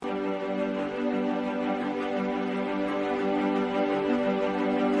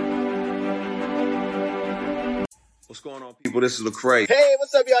going on, people? This is Lecrae. Hey,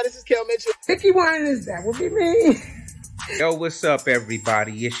 what's up, y'all? This is Kel Mitchell. Vicky Winans, that would be me. Yo, what's up,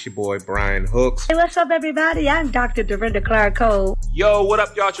 everybody? It's your boy, Brian Hooks. Hey, what's up, everybody? I'm Dr. Dorinda Clark Cole. Yo, what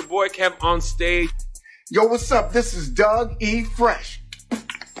up, y'all? It's your boy, Kev on stage. Yo, what's up? This is Doug E. Fresh.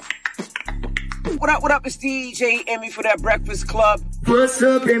 What up? It's DJ Emmy for that Breakfast Club. What's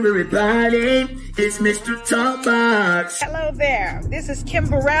up, everybody? It's Mr. Talkbox. Hello there. This is Kim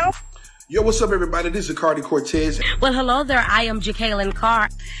Burrell. Yo, what's up, everybody? This is Cardi Cortez. Well, hello there. I am Jacqueline Carr.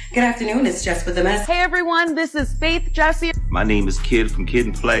 Good afternoon. It's Jess with the mess. Hey, everyone. This is Faith Jessie. My name is Kid from Kid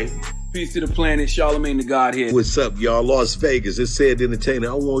and Play. Peace to the planet. Charlamagne the God here. What's up, y'all? Las Vegas. It's Said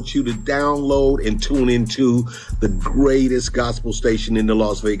Entertainer. I want you to download and tune into the greatest gospel station in the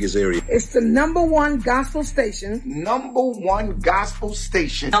Las Vegas area. It's the number one gospel station. Number one gospel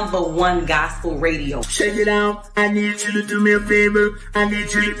station. Number one gospel radio. Check it out. I need you to do me a favor. I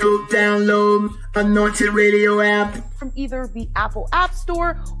need you to go download Anointed Radio app. From either the Apple App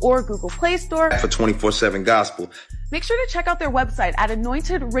Store or Google Play Store. For 24/7 gospel. Make sure to check out their website at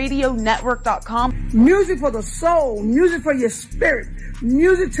anointedradionetwork.com. Music for the soul, music for your spirit,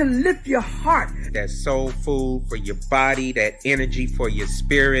 music to lift your heart. That soul food for your body, that energy for your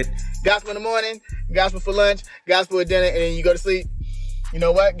spirit. Gospel in the morning, gospel for lunch, gospel at dinner, and then you go to sleep. You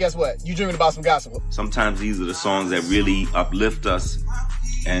know what? Guess what? You dreaming about some gospel. Sometimes these are the songs that really uplift us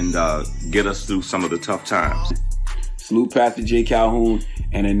and get us through some of the tough times. Salute Pastor J. Calhoun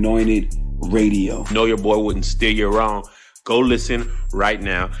and Anointed Radio. Know your boy wouldn't steer you wrong. Go listen right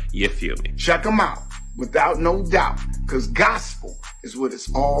now. You feel me? Check them out, without no doubt, because gospel is what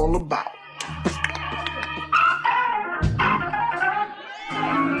it's all about.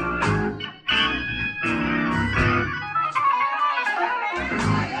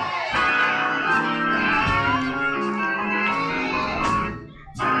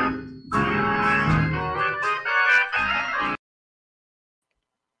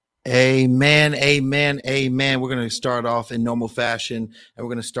 Amen, amen, amen. We're going to start off in normal fashion, and we're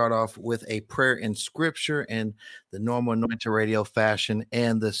going to start off with a prayer in scripture in the normal Anointed Radio fashion.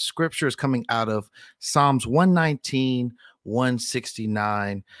 And the scripture is coming out of Psalms 119,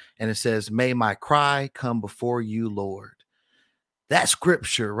 169, and it says, "May my cry come before you, Lord." That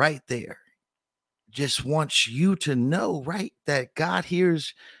scripture right there just wants you to know, right, that God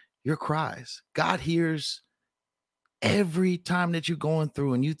hears your cries. God hears every time that you're going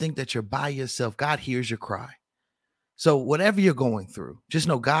through and you think that you're by yourself. God hears your cry. So whatever you're going through, just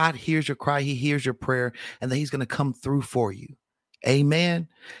know God hears your cry. He hears your prayer, and that he's going to come through for you. Amen.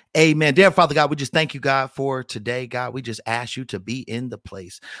 Amen. Dear Father God, we just thank you, God, for today. God, we just ask you to be in the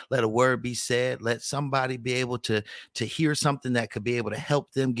place. Let a word be said. Let somebody be able to hear something that could be able to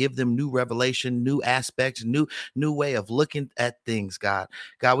help them, give them new revelation, new aspects, new way of looking at things, God.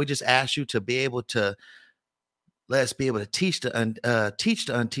 God, we just ask you to be able to let us be able to teach the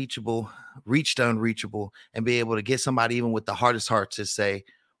unteachable, reach the unreachable, and be able to get somebody even with the hardest heart to say,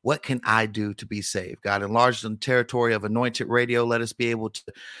 what can I do to be saved? God, enlarge the territory of Anointed Radio. Let us be able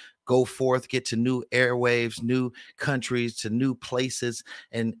to go forth, get to new airwaves, new countries, to new places,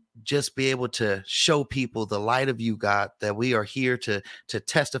 and just be able to show people the light of you, God, that we are here to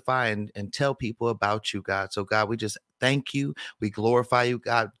testify and tell people about you, God. So, God, we just thank you. We glorify you,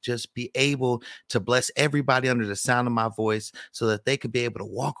 God. Just be able to bless everybody under the sound of my voice so that they could be able to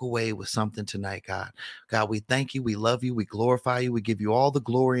walk away with something tonight, God. God, we thank you. We love you. We glorify you. We give you all the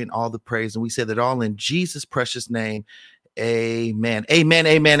glory and all the praise. And we say that all in Jesus' precious name. Amen. Amen.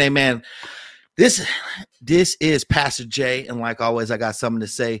 Amen. Amen. This is Pastor J. And like always, I got something to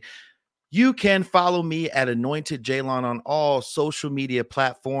say. You can follow me at Anointed Jalon on all social media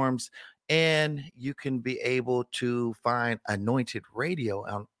platforms. And you can be able to find Anointed Radio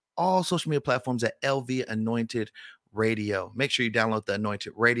on all social media platforms at LV Anointed Radio. Make sure you download the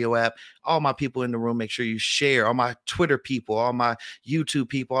Anointed Radio app. All my people in the room, make sure you share. All my Twitter people, all my YouTube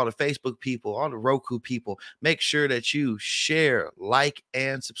people, all the Facebook people, all the Roku people. Make sure that you share, like,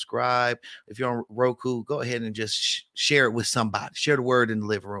 and subscribe. If you're on Roku, go ahead and just share it with somebody. Share the word in the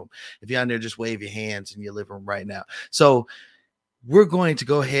living room. If you're on there, just wave your hands in your living room right now. So we're going to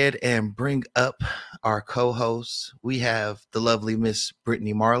go ahead and bring up our co-hosts. We have the lovely Miss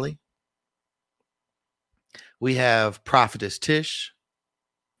Brittany Marley. We have Prophetess Tish.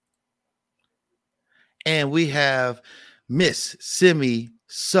 And we have Miss Simi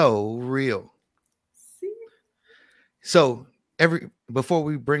So Real. So before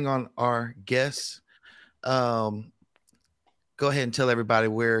we bring on our guests, go ahead and tell everybody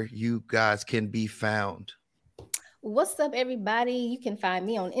where you guys can be found. What's up, everybody? You can find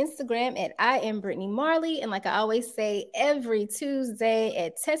me on Instagram at I am Brittany Marley. And like I always say, every Tuesday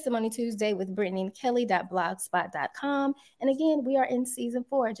at Testimony Tuesday with Brittany and Kelly.blogspot.com. And again, we are in season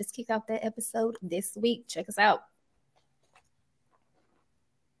 4. Just kicked off that episode this week. Check us out.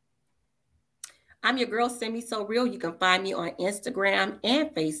 I'm your girl, Semi So Real. You can find me on Instagram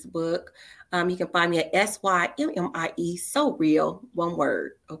and Facebook. You can find me at SYMMIE So Real, one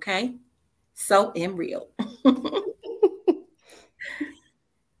word, okay? So am real.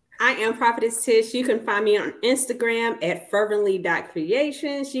 I am Prophetess Tish. You can find me on Instagram at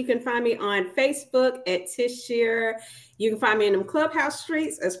fervently.creations. You can find me on Facebook at Tish Shearer. You can find me in them clubhouse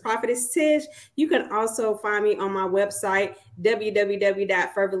streets as Prophetess Tish. You can also find me on my website,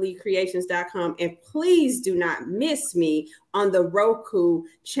 www.ferventlycreations.com. And please do not miss me on the Roku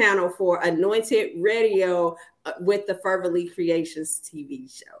channel for Anointed Radio with the Fervently Creations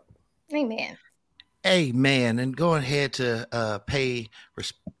TV show. Amen. Amen. And go ahead to pay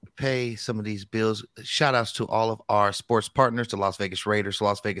some of these bills. Shout outs to all of our sports partners, the Las Vegas Raiders,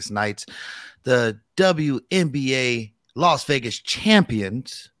 Las Vegas Knights, the WNBA Las Vegas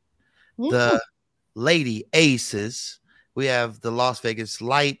Champions, the Lady Aces. We have the Las Vegas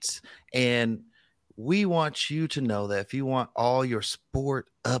Lights, and we want you to know that if you want all your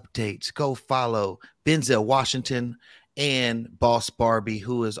sport updates, go follow Benzel Washington and Boss Barbie,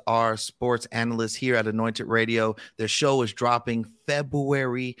 who is our sports analyst here at Anointed Radio. Their show is dropping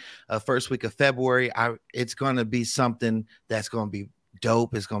February, first week of February. It's going to be something that's going to be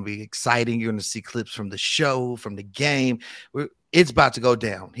dope. It's going to be exciting. You're going to see clips from the show, from the game. It's about to go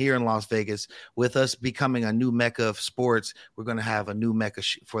down here in Las Vegas. With us becoming a new mecca of sports, we're going to have a new mecca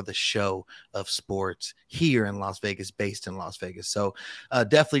for the show of sports here in Las Vegas, based in Las Vegas. So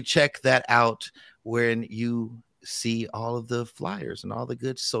definitely check that out when you see all of the flyers and all the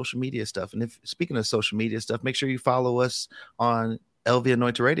good social media stuff. And if speaking of social media stuff, make sure you follow us on LV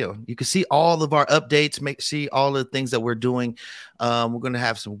Anointed Radio. You can see all of our updates, see all the things that we're doing. We're going to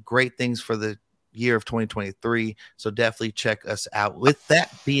have some great things for the year of 2023. So definitely check us out. With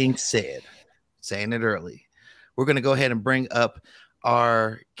that being said, saying it early, we're going to go ahead and bring up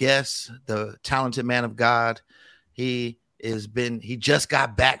our guest, the talented man of God. He just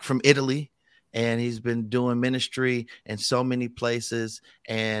got back from Italy. And he's been doing ministry in so many places,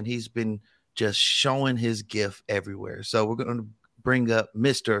 and he's been just showing his gift everywhere. So we're going to bring up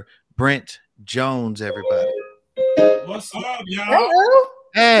Mr. Brent Jones, everybody. What's up, y'all? Hello.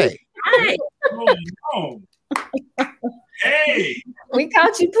 Hey. Hey. Hey. We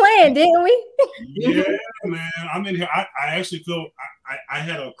caught you playing, didn't we? Yeah, man. I'm in here. I actually feel I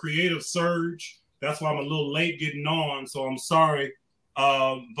had a creative surge. That's why I'm a little late getting on, so I'm sorry.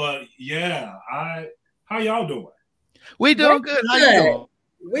 But yeah, how y'all doing? We doing good. How you doing?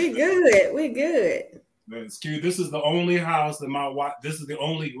 We good. Excuse, this is the only house that my wife. This is the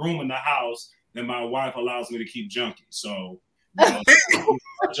only room in the house that my wife allows me to keep junky. So,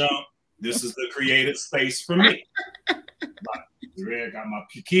 jump. This is the creative space for me. I got my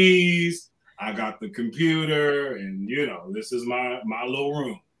keys. I got the computer, and this is my little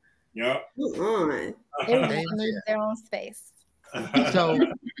room. Yep. Everybody needs their own space. So,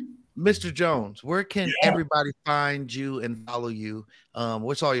 Mr. Jones, where can everybody find you and follow you?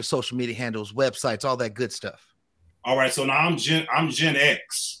 What's all your social media handles, websites, all that good stuff? All right, so now I'm Gen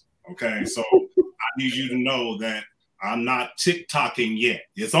X. Okay, so I need you to know that I'm not TikToking yet.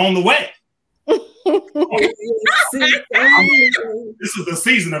 It's on the way. This is the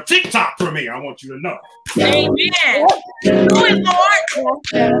season of TikTok for me. I want you to know. Amen. Do it, Lord.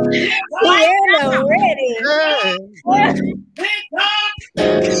 We're ready. TikTok.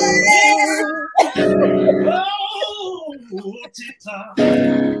 Oh, TikTok.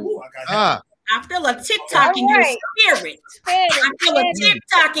 Ooh, I feel a TikTok in your spirit. I feel a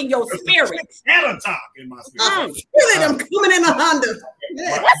TikTok in your spirit. And a talk in my spirit. Feel I'm coming in a Honda.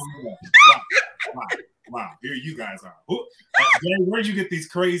 Wow, here you guys are. Jay, where'd you get these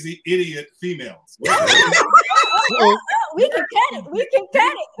crazy idiot females? We can cut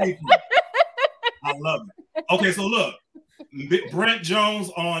it. I love it. Okay, so look, Brent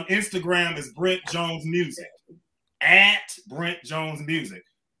Jones on Instagram is Brent Jones Music. At Brent Jones Music.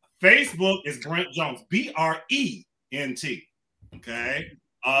 Facebook is Brent Jones, Brent. Okay.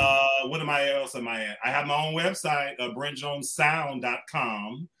 What else am I at? I have my own website,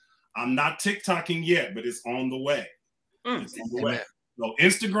 BrentJonesSound.com. I'm not TikToking yet, but it's on the way. It's on the way. So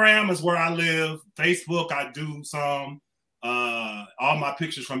Instagram is where I live. Facebook, I do some. All my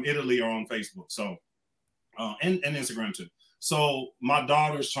pictures from Italy are on Facebook. So, and Instagram too. So my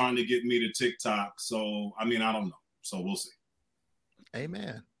daughter's trying to get me to TikTok. So, I mean, I don't know. So we'll see.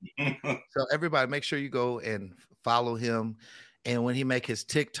 Amen. So everybody, make sure you go and follow him. And when he make his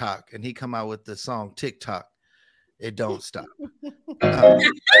TikTok and he come out with the song TikTok, it don't stop. Yeah,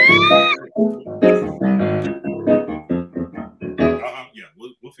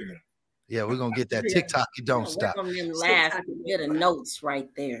 we'll figure it out. Yeah, we're gonna get that TikTok. It don't stop. Work on them last bit of notes right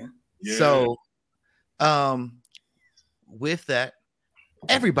there. Yeah. So, with that,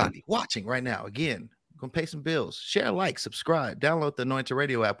 everybody watching right now, again, gonna pay some bills. Share, like, subscribe, download the Anointed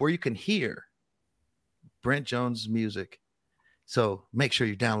Radio app where you can hear Brent Jones' music. So make sure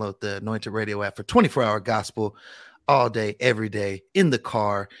you download the Anointed Radio app for 24-hour gospel all day, every day, in the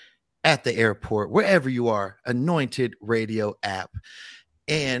car, at the airport, wherever you are. Anointed Radio app.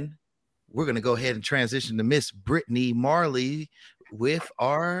 And we're going to go ahead and transition to Miss Brittany Marley with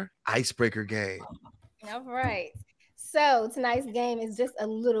our icebreaker game. All right. So tonight's game is just a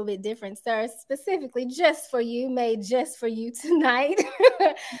little bit different, sir, specifically just for you, made just for you tonight.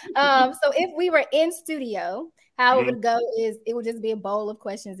 So if we were in studio, how it would go is it would just be a bowl of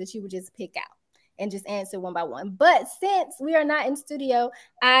questions that you would just pick out and just answer one by one. But since we are not in studio,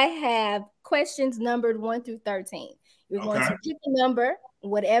 I have questions numbered 1 through 13. You're going to pick a number,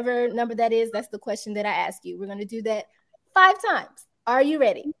 whatever number that is. That's the question that I ask you. We're going to do that 5 times. Are you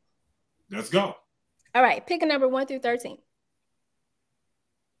ready? Let's go. All right. Pick a number 1 through 13.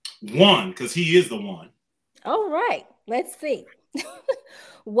 1, because he is the one. All right. Let's see.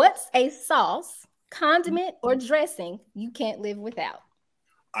 What's a sauce, condiment, or dressing you can't live without?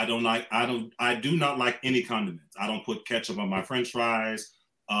 I do not like any condiments. I don't put ketchup on my French fries.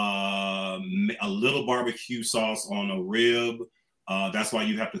 A little barbecue sauce on a rib. That's why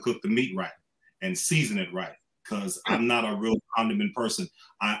you have to cook the meat right and season it right. Because I'm not a real condiment person.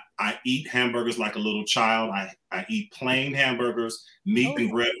 I eat hamburgers like a little child. I eat plain hamburgers, meat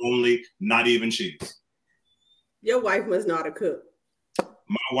and bread only, not even cheese. Your wife was not a cook.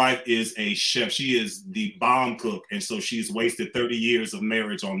 My wife is a chef. She is the bomb cook. And so she's wasted 30 years of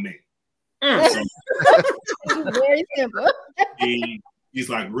marriage on me. So, very simple. He's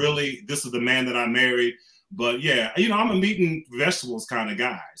like, really? This is the man that I married? But yeah, I'm a meat and vegetables kind of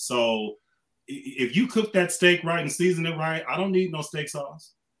guy. So if you cook that steak right and season it right, I don't need no steak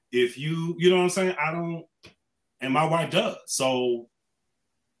sauce. If you know what I'm saying? I don't, and my wife does. So,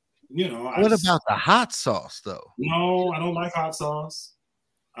 What about the hot sauce though? No, I don't like hot sauce.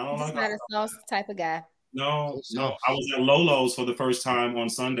 I don't He's like not a sauce type of guy. No. I was at Lolo's for the first time on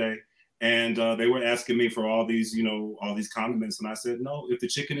Sunday, and they were asking me for all these condiments, and I said, no, if the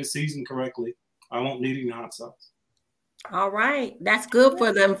chicken is seasoned correctly, I won't need any hot sauce. All right. That's good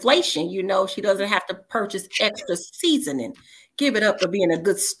for the inflation. She doesn't have to purchase extra seasoning. Give it up for being a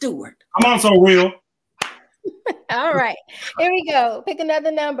good steward. I'm on so real. All right. Here we go. Pick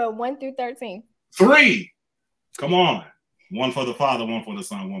another number, 1 through 13. 3. Come on. 1 for the Father, 1 for the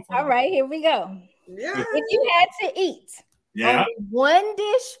Son, 1 for the All right, here we go. Yeah. If you had to eat only one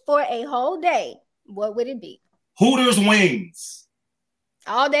dish for a whole day, what would it be? Hooters wings.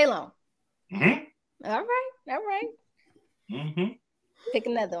 All day long. Mm-hmm. All right. Mm-hmm. Pick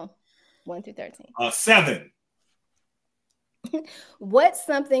another one. 1 through 13. 7. What's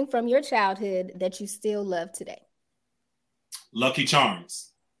something from your childhood that you still love today? Lucky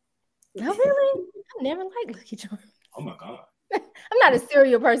Charms. Oh, really? I never liked Lucky Charms. Oh my God. I'm not a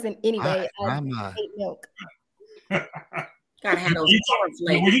cereal person anyway. I hate milk. Gotta have those.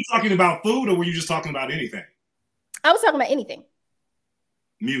 Were you talking about food or were you just talking about anything? I was talking about anything.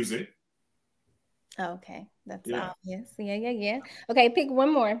 Music. Okay. That's all. Yes. Yeah. Okay, pick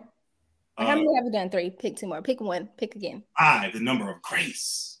one more. How many have you done? 3. Pick 2 more. Pick 1. Pick again. 5, the number of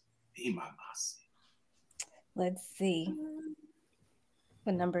grace. Let's see.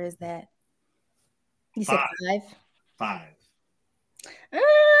 What number is that? You said 5? 5.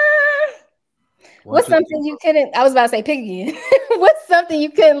 What's something you couldn't? I was about to say pick again. What's something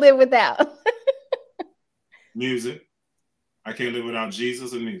you couldn't live without? Music. I can't live without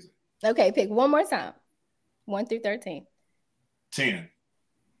Jesus and music. Okay, pick one more time. 1 through 13. 10.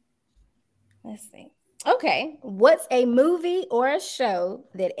 Let's see. Okay. What's a movie or a show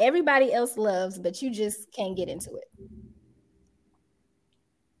that everybody else loves, but you just can't get into it?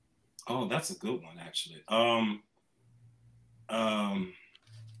 Oh, that's a good one, actually.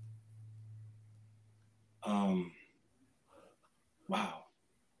 Wow.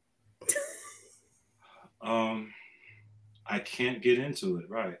 I can't get into it,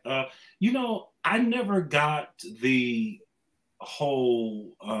 right? I never got the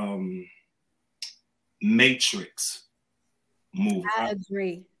whole Matrix movie. I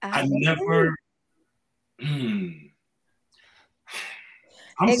agree. I never. I'm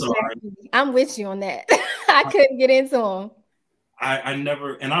sorry. I'm with you on that. I couldn't get into them. I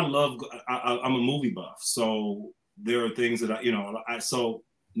never, and I love. I'm a movie buff, so there are things that so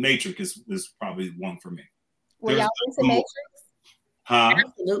Matrix is probably one for me. Were y'all into Matrix? Huh?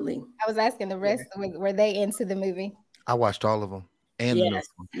 Absolutely. I was asking the rest. Were they into the movie? I watched all of them, and yes,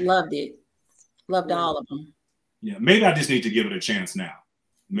 loved it. Loved all of them. Yeah, maybe I just need to give it a chance now.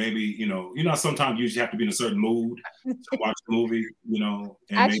 Maybe sometimes you just have to be in a certain mood to watch the movie.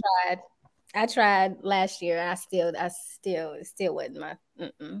 And I tried last year. I still wasn't my.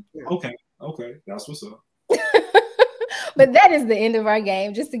 Okay, that's what's up. But that is the end of our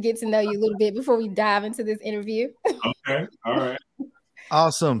game. Just to get to know you a little bit before we dive into this interview. Okay, all right.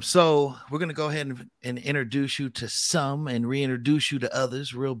 Awesome. So we're going to go ahead and introduce you to some and reintroduce you to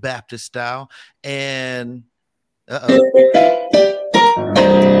others, real Baptist style. And You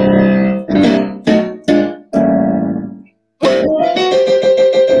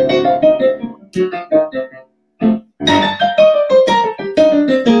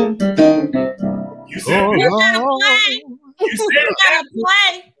said gotta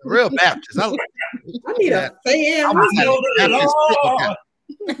play. Real Baptist. I need a fan.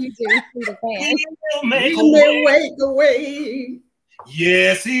 You do need a fan. He'll make a way.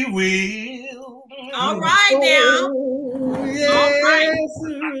 Yes, he will. All right now. Yes.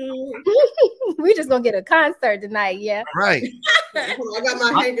 We just gonna get a concert tonight, yeah. Right. I got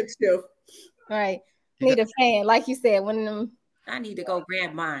my handkerchief. Right. Need a fan, like you said. I need to go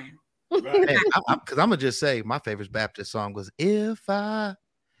grab mine. Because I'm gonna just say my favorite Baptist song was "If I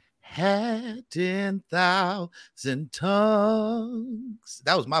Had 10,000 Tongues."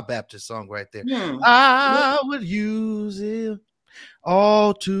 That was my Baptist song right there. I would use it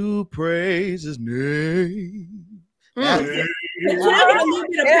all to praise His name. Can I get a little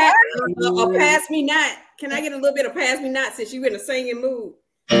bit of pass me not? Can I get a little bit of pass me not since you're in a singing mood?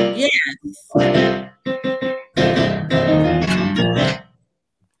 Yes.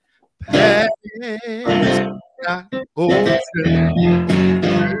 Pass not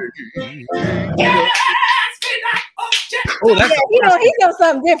Oh, that's he knows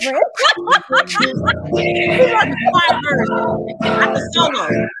something different. He wrote the quiet version. I'm the solo.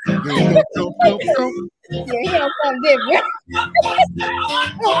 Yeah, he knows something different.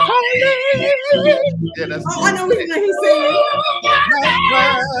 Yeah, that's I know what he's saying.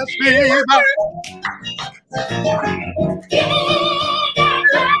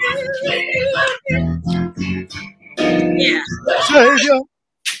 Yeah. Savior.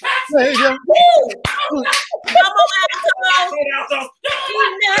 Savior. Come on, Altos.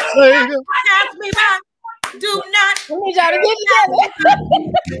 Savior. Pass me by. Do not. We need y'all to get together.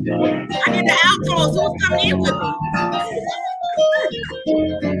 I need the Altos. Who's coming in with me?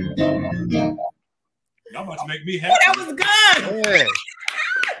 Y'all about to make me happy. Oh, that was good.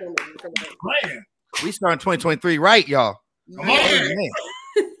 Man. We start in 2023, right, y'all? Come on.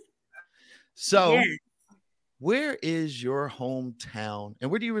 So, where is your hometown, and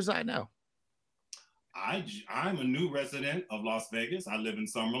where do you reside now? I'm a new resident of Las Vegas. I live in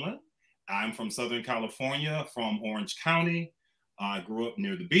Summerlin. I'm from Southern California, from Orange County. I grew up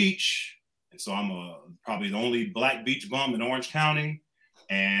near the beach, and so I'm probably the only black beach bum in Orange County.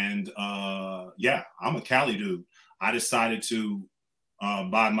 And I'm a Cali dude. I decided to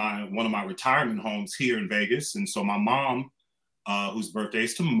buy one of my retirement homes here in Vegas, and so my mom, whose birthday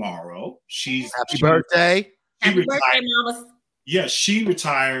is tomorrow, Happy birthday. Happy birthday, Mama. Yeah, she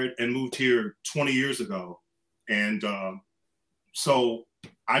retired and moved here 20 years ago. And so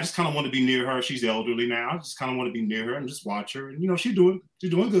I just kind of want to be near her. She's elderly now. I just kind of want to be near her and just watch her. And, she's doing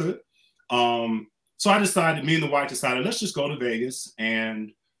good. So me and the wife decided, let's just go to Vegas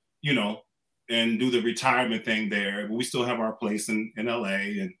and, and do the retirement thing there. But we still have our place in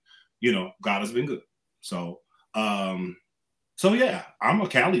LA, and, God has been good. So yeah, I'm a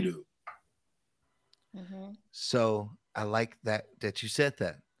Cali dude. Mm-hmm. So I like that you said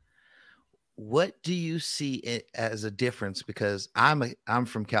that. What do you see as a difference? Because I'm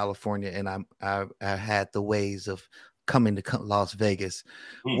from California, and I had the ways of coming to Las Vegas.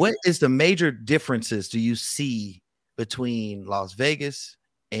 What is the major differences do you see between Las Vegas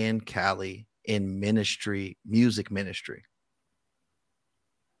and Cali in ministry, music ministry?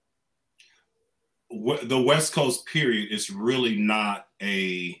 The West Coast period is really not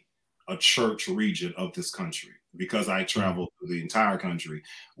a church region of this country, because I travel through the entire country.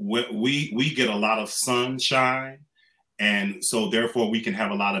 We get a lot of sunshine, and so therefore we can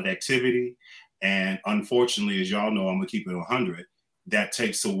have a lot of activity. And unfortunately, as y'all know, I'm gonna keep it 100. That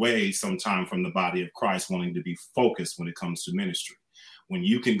takes away some time from the body of Christ wanting to be focused when it comes to ministry. When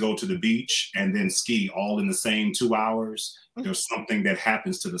you can go to the beach and then ski all in the same 2 hours, there's something that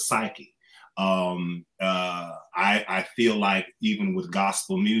happens to the psyche. I feel like even with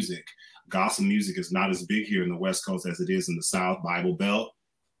gospel music is not as big here in the West Coast as it is in the South, Bible Belt,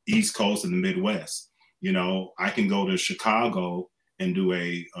 East Coast, and the Midwest. You know, I can go to Chicago and do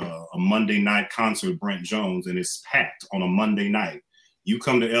a Monday night concert with Brent Jones, and it's packed on a Monday night. You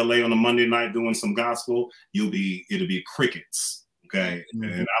come to LA on a Monday night doing some gospel, it'll be crickets. Okay. Mm-hmm.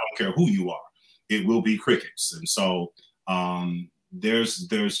 And I don't care who you are, it will be crickets. And so there's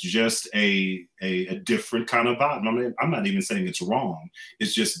just a different kind of vibe. I mean, I'm not even saying it's wrong.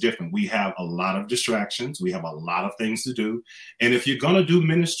 It's just different. We have a lot of distractions. We have a lot of things to do. And if you're going to do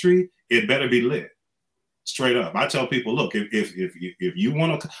ministry, it better be lit. Straight up. I tell people, look, if you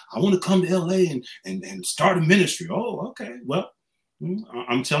want to, I want to come to LA and start a ministry. Oh, okay. Well,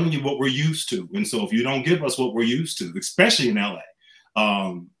 I'm telling you what we're used to. And so if you don't give us what we're used to, especially in LA,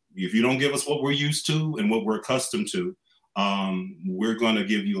 if you don't give us what we're used to and what we're accustomed to, we're going to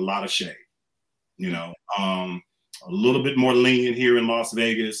give you a lot of shade, you know, a little bit more lenient here in Las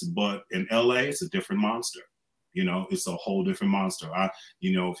Vegas, but in LA, it's a different monster. You know, it's a whole different monster.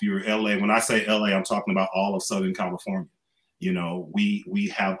 If you're LA, when I say LA, I'm talking about all of Southern California. You know,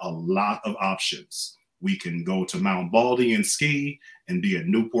 we have a lot of options. We can go to Mount Baldy and ski and be at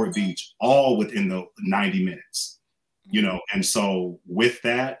Newport Beach, all within the 90 minutes, you know? And so with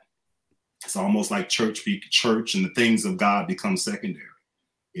that, it's almost like church and the things of God become secondary,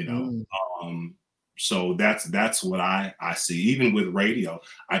 you know? So that's what I see. Even with radio,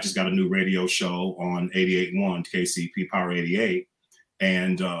 I just got a new radio show on 88.1 KCP Power 88.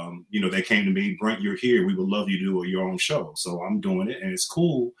 And, they came to me, Brent, you're here. We would love you to do your own show. So I'm doing it and it's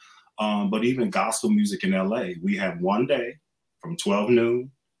cool. But even gospel music in LA, we have one day from 12 noon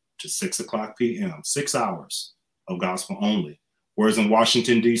to 6 o'clock p.m., 6 hours of gospel only. Whereas in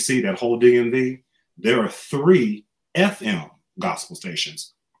Washington, D.C., that whole DMV, there are 3 FM gospel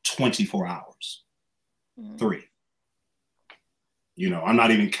stations, 24 hours. 3. You know, I'm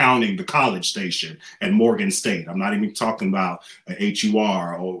not even counting the college station at Morgan State. I'm not even talking about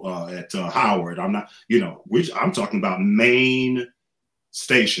HUR or at Howard. I'm not, I'm talking about main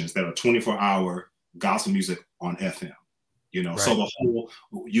stations that are 24-hour gospel music on FM. You know, right. So the whole,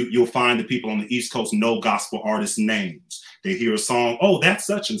 you'll find the people on the East Coast know gospel artists' names. They hear a song, oh, that's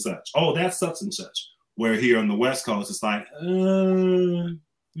such and such. Oh, that's such and such. Where here on the West Coast, it's like, and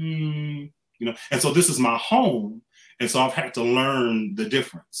so this is my home. And so I've had to learn the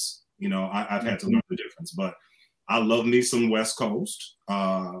difference. You know, I've had to learn the difference. But I love me some West Coast.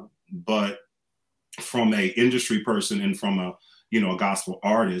 But from a industry person and from a gospel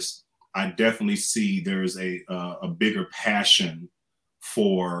artist, I definitely see there's a bigger passion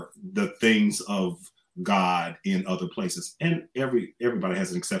for the things of God in other places. And everybody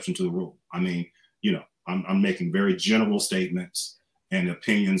has an exception to the rule. I mean, I'm making very general statements and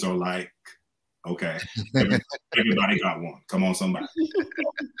opinions are like, okay, everybody got one. Come on, somebody.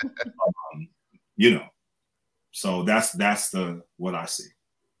 So that's what I see.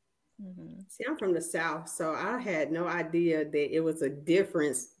 See, I'm from the South, so I had no idea that it was a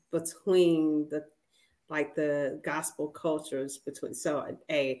difference between the gospel cultures between. So,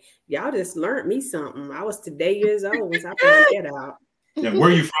 hey, y'all just learned me something. I was today years old once I found that out. Yeah,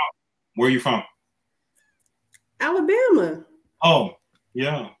 where are you from? Alabama. Oh,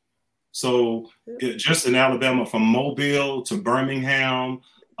 yeah. So just in Alabama, from Mobile to Birmingham,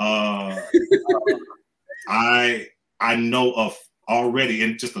 I know of already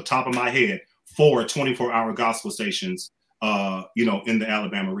in just the top of my head 4 24-hour gospel stations, in the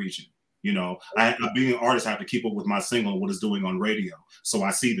Alabama region. Being an artist, I have to keep up with my single and what it's doing on radio. So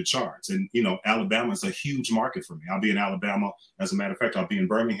I see the charts, and Alabama is a huge market for me. I'll be in Alabama. As a matter of fact, I'll be in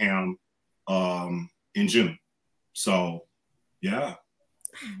Birmingham in June. So, yeah.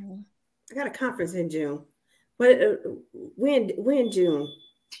 I got a conference in June. But when June?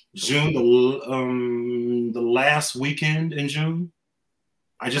 June, the last weekend in June.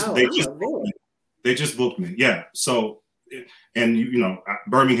 They just booked me. Yeah. So, and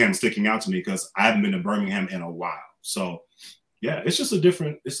Birmingham's sticking out to me because I haven't been to Birmingham in a while. So, yeah, it's just a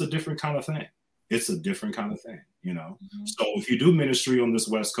different kind of thing. It's a different kind of thing, Mm-hmm. So if you do ministry on this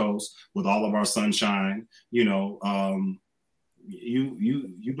West Coast with all of our sunshine, you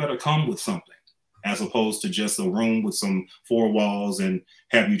better come with something, as opposed to just a room with some 4 walls and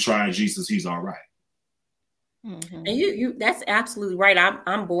have you try Jesus, he's all right. Mm-hmm. And you that's absolutely right.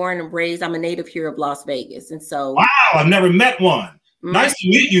 I'm born and raised. I'm a native here of Las Vegas, and so wow, I've never met one. Mm-hmm. Nice to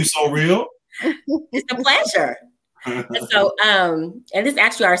meet you, So Real. It's a pleasure. And so, and this is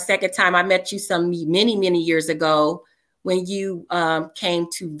actually our second time. I met you many years ago when you came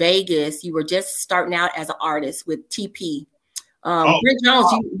to Vegas. You were just starting out as an artist with TP. Brent Jones,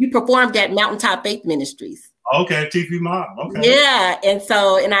 you performed at Mountaintop Faith Ministries. Okay, TP Mob. Okay. Yeah,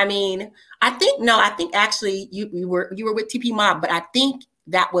 and I mean, I think actually you were with TP Mob, but I think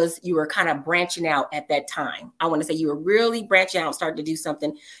that was, you were kind of branching out at that time. I want to say you were really branching out, starting to do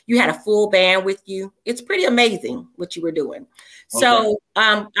something. You had a full band with you. It's pretty amazing what you were doing. Okay. So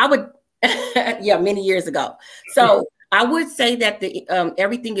I would, many years ago. So I would say that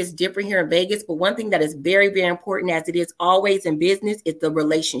everything is different here in Vegas, but one thing that is very, very important, as it is always in business, is the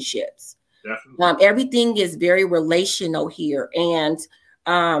relationships. Definitely. Everything is very relational here, and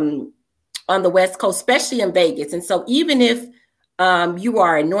on the West Coast, especially in Vegas. And so even if you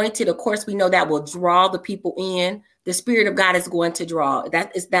are anointed, of course, we know that will draw the people in. The Spirit of God is going to draw.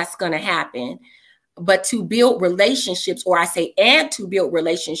 That's going to happen. But to build relationships, to build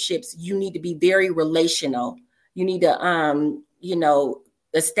relationships, you need to be very relational. You need to,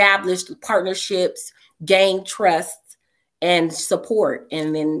 establish partnerships, gain trust and support.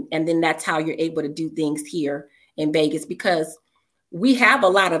 And then that's how you're able to do things here in Vegas, because we have a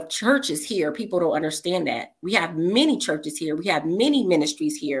lot of churches here. People don't understand that. We have many churches here. We have many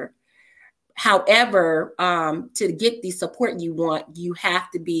ministries here. However, to get the support you want, you have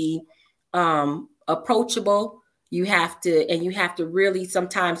to be approachable. You have to really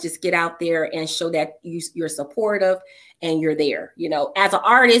sometimes just get out there and show that you're supportive and you're there. As an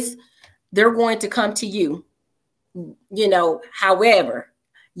artist, they're going to come to you, however,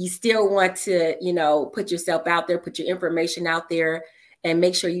 you still want to, put yourself out there, put your information out there, and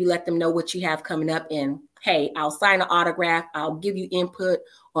make sure you let them know what you have coming up. And hey, I'll sign an autograph. I'll give you input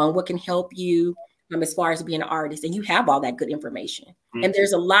on what can help you as far as being an artist. And you have all that good information. Mm-hmm. And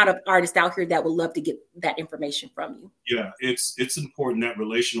there's a lot of artists out here that would love to get that information from you. Yeah, it's important. That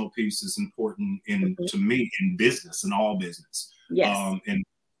relational piece is important to me in business, in all business. Yes. And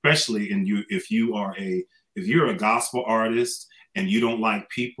especially if you're a gospel artist and you don't like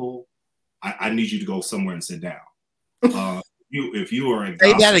people, I need you to go somewhere and sit down. If you are a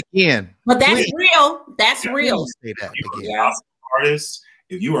say that again, but that's real. That's real. Say that again. Gospel artist.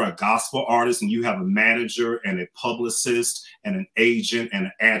 If you are a gospel artist and you have a manager and a publicist and an agent and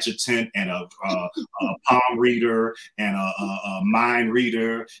an adjutant and a palm reader and a mind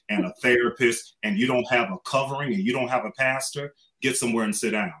reader and a therapist, and you don't have a covering and you don't have a pastor, get somewhere and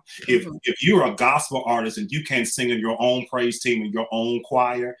sit down. If you're a gospel artist and you can't sing in your own praise team and your own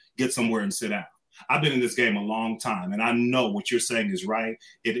choir, get somewhere and sit down. I've been in this game a long time, and I know what you're saying is right.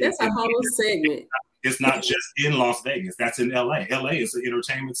 That's a whole segment. It's not just in Las Vegas. That's in LA. LA is an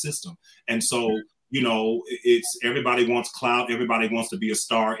entertainment system. And so, it's everybody wants clout. Everybody wants to be a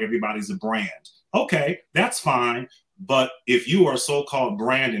star. Everybody's a brand. Okay, that's fine. But if you are a so-called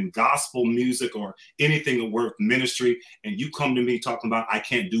brand in gospel music or anything worth ministry, and you come to me talking about, I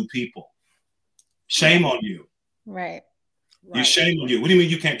can't do people, shame on you. Right. You shame on you. What do you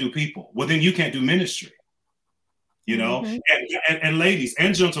mean you can't do people? Well, then you can't do ministry. Mm-hmm. And ladies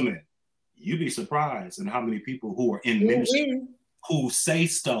and gentlemen, you'd be surprised in how many people who are in ministry who say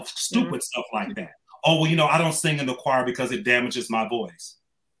stupid stuff like that. Oh, well, I don't sing in the choir because it damages my voice.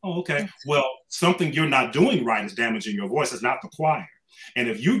 Oh, okay. Well, something you're not doing right is damaging your voice. It's not the choir. And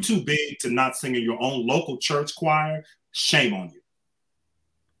if you're too big to not sing in your own local church choir, shame on you.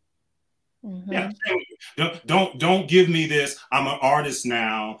 Mm-hmm. Yeah, don't give me this. I'm an artist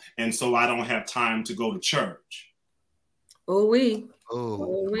now, and so I don't have time to go to church. What is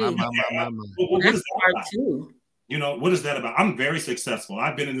that too? What is that about? I'm very successful.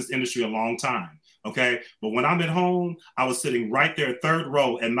 I've been in this industry a long time. Okay, but when I'm at home, I was sitting right there, third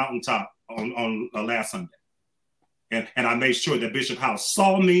row at Mountaintop on last Sunday. And I made sure that Bishop House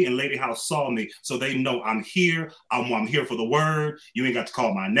saw me and Lady House saw me, so they know I'm here. I'm here for the word. You ain't got to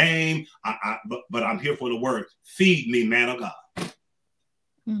call my name, but I'm here for the word. Feed me, man of God.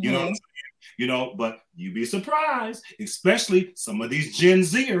 Mm-hmm. You know what I'm saying? But you'd be surprised, especially some of these Gen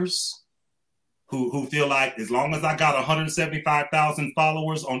Zers who feel like as long as I got 175,000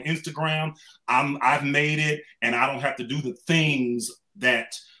 followers on Instagram, I've made it, and I don't have to do the things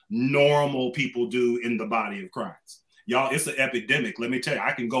that normal people do in the body of Christ. Y'all, it's an epidemic. Let me tell you,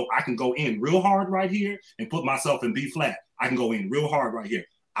 I can go in real hard right here and put myself in B flat. I can go in real hard right here.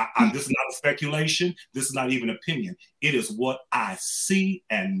 This is not a speculation. This is not even opinion. It is what I see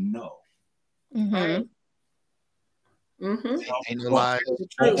and know. Mm-hmm. Mm-hmm.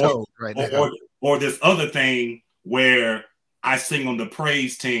 Or this other thing where I sing on the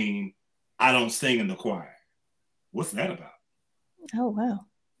praise team, I don't sing in the choir. What's that about? Oh, wow.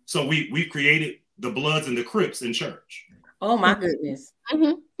 So we created the Bloods and the Crips in church. Oh my goodness.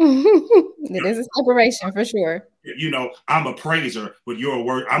 Mm-hmm. It is a separation for sure. You know, I'm a praiser, but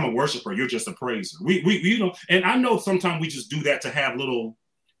I'm a worshiper. You're just a praiser. We you know, and I know sometimes we just do that to have little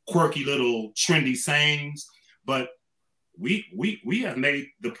quirky, little trendy sayings, but we have made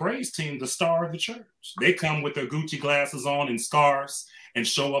the praise team the star of the church. They come with their Gucci glasses on and scarves and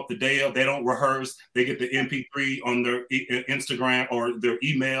show up the day of. They don't rehearse. They get the MP3 on their Instagram or their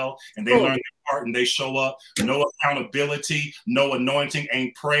email, and they learn their part and they show up. No accountability, no anointing,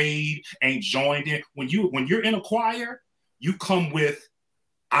 ain't prayed, ain't joined in. When you're in a choir, you come with,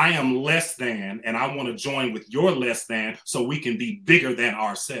 I am less than, and I want to join with your less than so we can be bigger than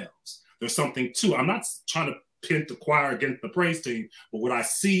ourselves. There's something too. I'm not trying to pit the choir against the praise team, but what I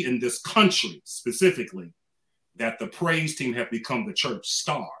see in this country specifically, that the praise team have become the church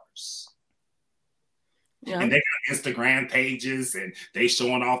stars. Yeah. And they got Instagram pages and they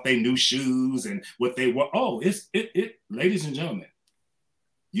showing off their new shoes and what they want. Oh, it ladies and gentlemen,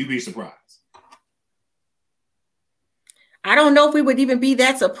 you'd be surprised. I don't know if we would even be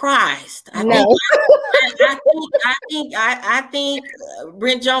that surprised. I think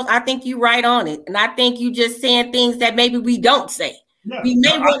Brent Jones, I think you right on it. And I think you just saying things that maybe we don't say. Yeah, we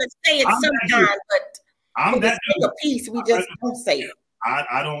may want to say it sometimes, but for the sake of peace, we just don't say it.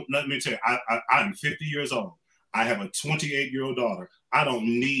 I don't, let me tell you, I'm 50 years old. I have a 28-year-old daughter. I don't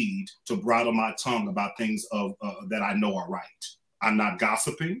need to bridle my tongue about things that I know are right. I'm not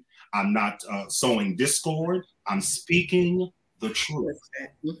gossiping. I'm not sowing discord. I'm speaking the truth.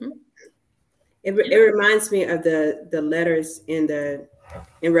 Mm-hmm. It reminds me of the letters in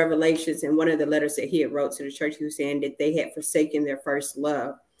Revelations, and one of the letters that he had wrote to the church, he was saying that they had forsaken their first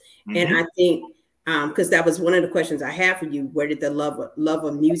love. Mm-hmm. And I think because that was one of the questions I have for you, where did the love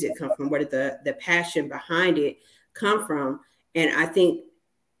of music come from? Where did the passion behind it come from? And I think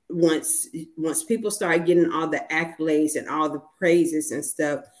once people start getting all the accolades and all the praises and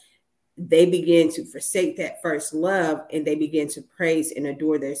stuff, they begin to forsake that first love and they begin to praise and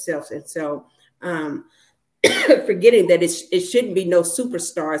adore themselves. And so forgetting that it shouldn't be no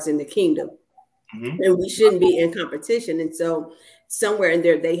superstars in the kingdom. Mm-hmm. And we shouldn't be in competition. And so somewhere in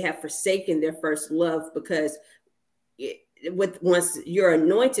there, they have forsaken their first love, because once you're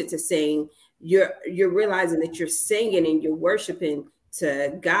anointed to sing, you're realizing that you're singing and you're worshiping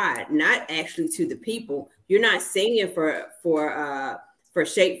to God, not actually to the people. You're not singing for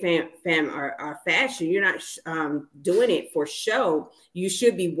shape, fam, or fashion. You're not doing it for show. You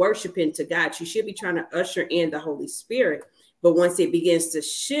should be worshiping to God. You should be trying to usher in the Holy Spirit. But once it begins to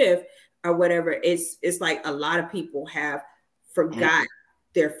shift or whatever, it's like a lot of people have forgot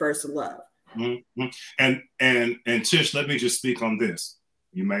their first love. Mm-hmm. And Tish, let me just speak on this.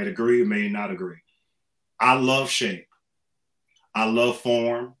 You may agree, you may not agree. I love shape. I love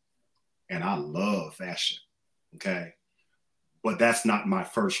form, and I love fashion. Okay. But that's not my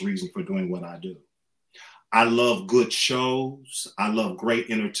first reason for doing what I do. I love good shows. I love great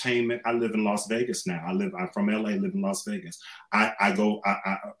entertainment. I live in Las Vegas now. I'm from LA, live in Las Vegas. I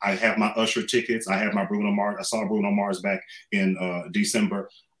have my Usher tickets. I have my Bruno Mars. I saw Bruno Mars back in December.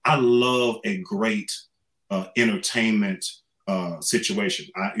 I love a great entertainment situation.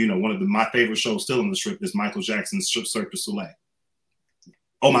 One of my favorite shows still on the Strip is Michael Jackson's Cirque du Soleil.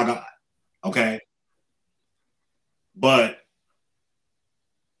 Oh my God. Okay. But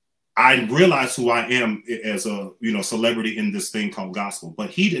I realize who I am as a celebrity in this thing called gospel,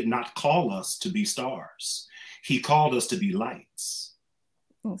 but he did not call us to be stars. He called us to be lights.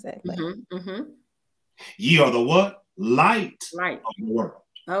 Exactly. Mm-hmm. Mm-hmm. Ye are the what? Light of the world.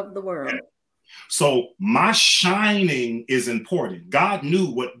 Of the world. Okay. So my shining is important. God knew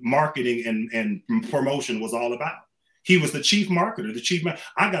what marketing and promotion was all about. He was the chief marketer,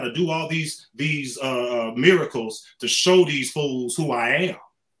 I got to do all these miracles to show these fools who I am.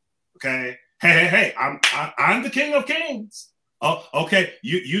 Okay. Hey, I'm the King of Kings. Oh, okay.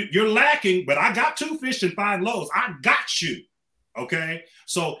 You're lacking, but I got 2 fish and 5 loaves. I got you. Okay.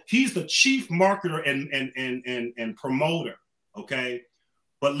 So he's the chief marketer and promoter. Okay.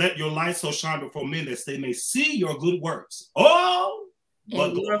 But let your light so shine before men that they may see your good works. Oh,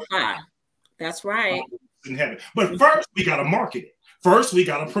 but glorify. That's right. In heaven. But first we got to market it. First we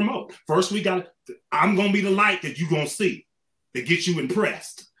got to promote. First I'm going to be the light that you're going to see that gets you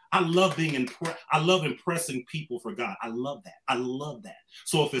impressed. I love being impressed. I love impressing people for God. I love that.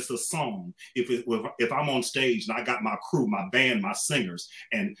 So if it's a song, if I'm on stage and I got my crew, my band, my singers,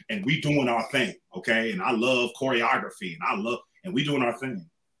 and we doing our thing, okay? And I love choreography and we doing our thing.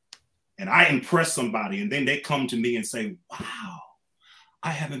 And I impress somebody and then they come to me and say, wow, I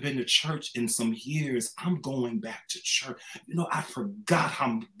haven't been to church in some years. I'm going back to church. I forgot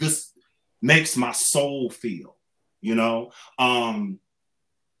how this makes my soul feel,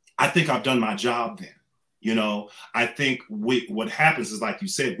 I think I've done my job then. You know, I think what happens is, like you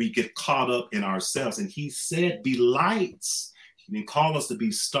said, we get caught up in ourselves. And he said, be lights. He didn't call us to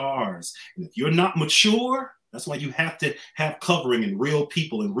be stars. And if you're not mature, that's why you have to have covering and real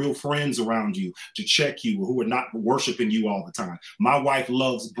people and real friends around you to check you, who are not worshiping you all the time. My wife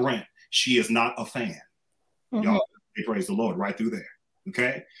loves Brent. She is not a fan. Y'all, praise the Lord right through there.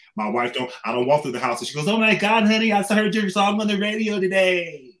 Okay. My wife I don't walk through the house and she goes, oh my God, honey, I heard your song on the radio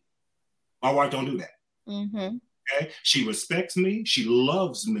today. My wife don't do that. Okay. She respects me. She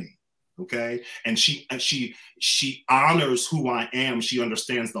loves me. Okay. And she honors who I am. She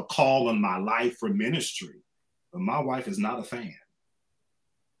understands the call on my life for ministry. But my wife is not a fan.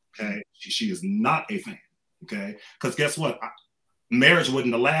 Okay. She is not a fan. Okay. Because guess what? Marriage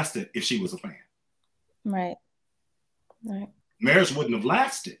wouldn't have lasted if she was a fan. Right. Marriage wouldn't have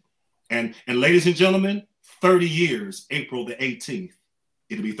lasted. And ladies and gentlemen, 30 years, April the 18th,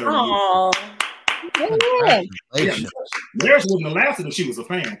 it'll be 30 years. Yeah. Marriage wouldn't have lasted if she was a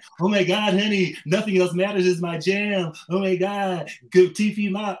fan. Oh my God, honey, nothing else matters is my jam. Oh my God, good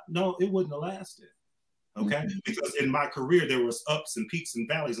TV Mob. No, it wouldn't have lasted. Okay, because in my career there was ups and peaks and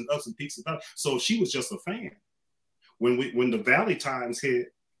valleys and ups and peaks and valleys. So she was just a fan. When the valley times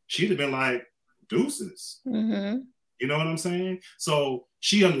hit, she'd have been like, deuces. You know what I'm saying? So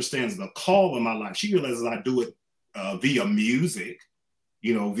she understands the call in my life. She realizes I do it via music,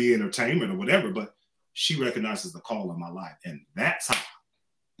 you know, via entertainment or whatever, but she recognizes the call in my life. And that's how.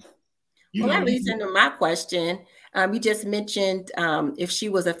 Well, that leads into my question. You just mentioned if she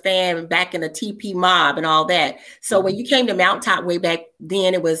was a fan back in the TP Mob and all that. So when you came to Mountaintop way back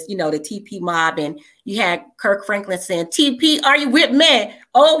then, it was, you know, the TP Mob, and you had Kirk Franklin saying, TP, are you with me?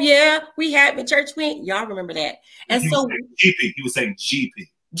 Oh, yeah, we had the church. Y'all remember that. And so GP, he was saying GP.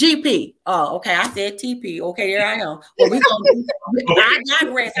 GP. Oh, okay. I said TP. Okay, there I am. Well, we gonna. I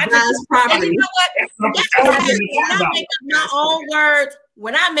digress. I just property. You know what?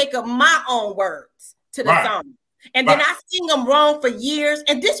 When I make up my own words to the song, and then I sing them wrong for years.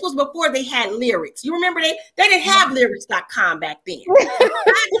 And this was before they had lyrics. You remember they didn't have lyrics.com back then.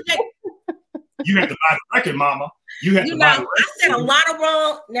 You had to buy the record, mama. You had to buy the record. I said a lot of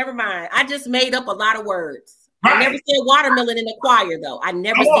wrong. Never mind. I just made up a lot of words. I never said watermelon in the choir, though. I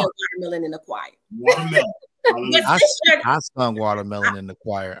never said watermelon in the choir. Watermelon. I sung watermelon in the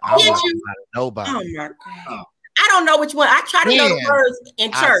choir. I wasn't nobody. Oh my God. I don't know which one. I try to know the words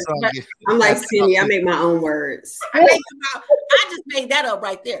in church. But I'm like Cindy. I make my own words. I just made that up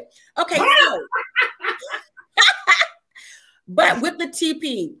right there. Okay, so but with the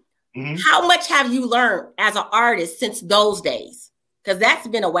TP, how much have you learned as an artist since those days? Because that's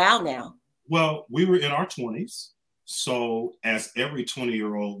been a while now. Well, we were in our 20s. So as every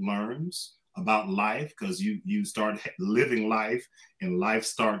 20-year-old learns about life, because you start living life and life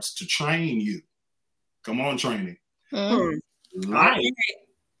starts to train you. Come on, training. Life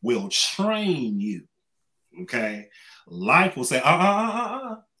will train you. Okay. Life will say,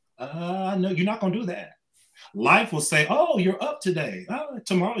 no, you're not going to do that. Life will say, oh, you're up today.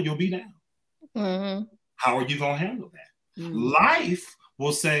 Tomorrow you'll be down. How are you going to handle that? Life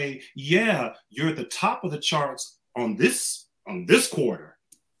will say, yeah, you're at the top of the charts on this quarter.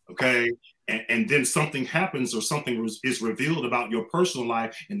 Okay. And then something happens or something is revealed about your personal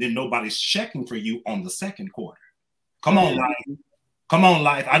life, and then nobody's checking for you on the second quarter. Come on, life. Come on,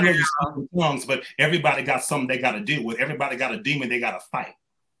 life. I know you speak in tongues, but everybody got something they got to deal with. Everybody got a demon they got to fight.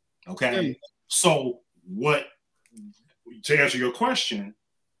 Okay? So to answer your question,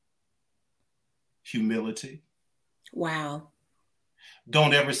 humility. Wow.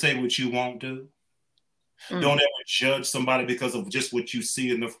 Don't ever say what you won't do. Don't ever judge somebody because of just what you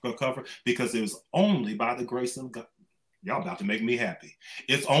see in the cover, because it was only by the grace of God. Y'all about to make me happy.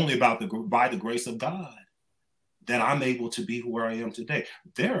 It's only by the grace of God that I'm able to be where I am today.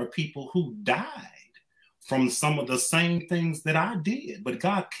 There are people who died from some of the same things that I did, but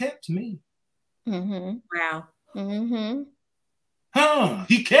God kept me. Wow.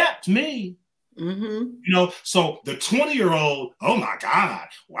 He kept me. You know, so the 20-year-old, oh my God,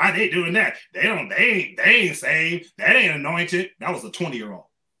 why are they doing that? They ain't saved. That ain't anointed. That was a 20-year-old.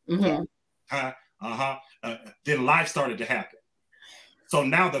 Then life started to happen. So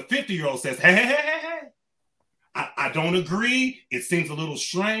now the 50-year-old says, hey, I don't agree. It seems a little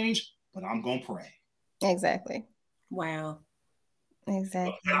strange, but I'm going to pray. Exactly. Wow.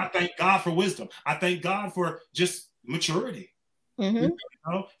 Exactly. And I thank God for wisdom. I thank God for just maturity. You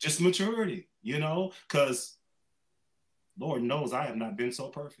know, just maturity, you know, because Lord knows I have not been so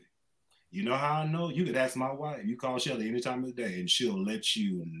perfect. You know how I know? You could ask my wife. You call Shelly any time of the day and she'll let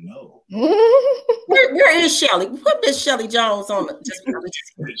you know. Where is Shelly? Put Miss Shelly Jones on.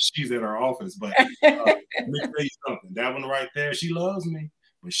 She's at her office, but let me tell you something. That one right there, she loves me,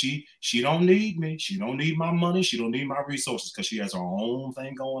 but she don't need me. She don't need my money. She don't need my resources because she has her own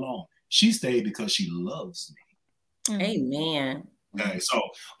thing going on. She stayed because she loves me. Amen. Okay, so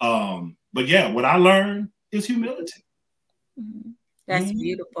but yeah, what I learned is humility. That's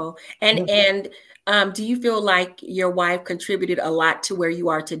beautiful. And do you feel like your wife contributed a lot to where you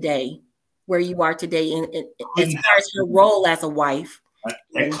are today? Where you are today in as far as your role as a wife?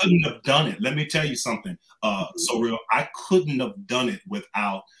 I couldn't have done it. Let me tell you something. So real, I couldn't have done it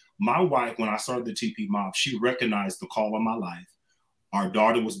without my wife. When I started the TP Mob, she recognized the call of my life. Our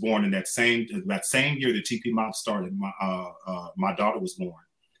daughter was born in that same year the TP Mob started. My daughter was born,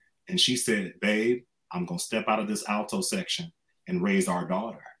 and she said, "Babe, I'm gonna step out of this alto section and raise our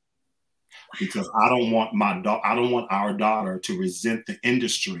daughter, because I don't want our daughter to resent the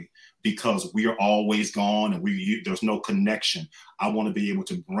industry because we are always gone and there's no connection. I want to be able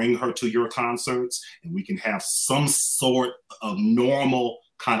to bring her to your concerts and we can have some sort of normal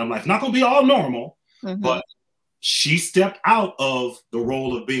kind of life. Not gonna be all normal, but." She stepped out of the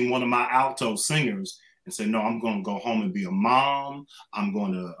role of being one of my alto singers and said, no, I'm going to go home and be a mom. I'm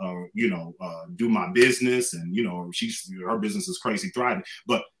going to, do my business. And, her business is crazy thriving.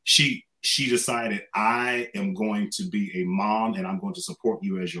 But she decided, I am going to be a mom and I'm going to support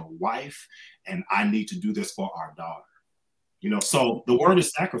you as your wife. And I need to do this for our daughter. So the word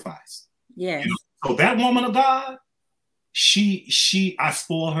is sacrifice. Yeah. So that woman of God, I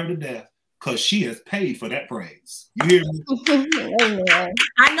spoil her to death. Because she has paid for that praise. You hear me?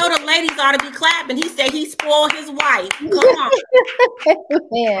 I know the ladies ought to be clapping. He said he spoiled his wife. Come on.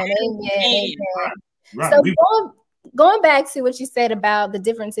 Amen. Right. So going back to what you said about the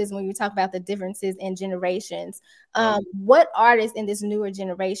differences when you talk about the differences in generations, what artists in this newer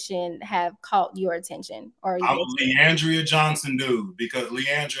generation have caught your attention? I'm a Leandria Johnson dude, because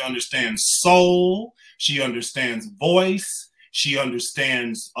Leandria understands soul. She understands voice. She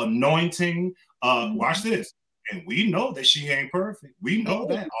understands anointing. Watch this. And we know that she ain't perfect. We know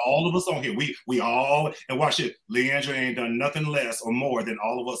that. All of us on here. We all, and watch it. Leandra ain't done nothing less or more than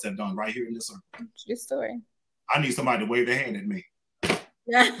all of us have done right here in this circle. True story. I need somebody to wave their hand at me.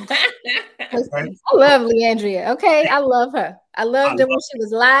 I love Leandria. Okay. I love her. I loved her when she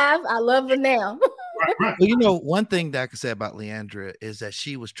was live. I love her now. Well, one thing that I could say about Leandria is that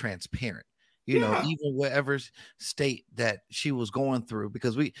she was transparent. Even whatever state that she was going through,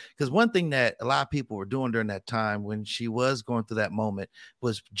 because one thing that a lot of people were doing during that time when she was going through that moment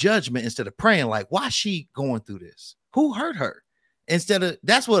was judgment instead of praying, like, why is she going through this? Who hurt her? Instead of,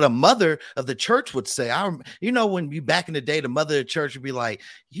 that's what a mother of the church would say. When you back in the day, the mother of the church would be like,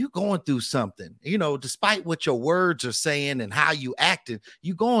 you going through something, despite what your words are saying and how you acting,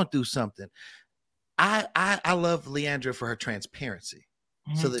 you going through something. I love Leandria for her transparency.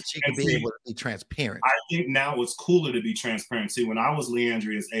 So that she can be able to be transparent. I think now it's cooler to be transparent. See, when I was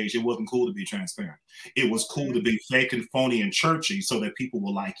Leandria's age, it wasn't cool to be transparent. It was cool to be fake and phony and churchy so that people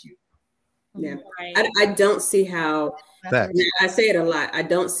will like you. Yeah. I don't see how, I say it a lot, I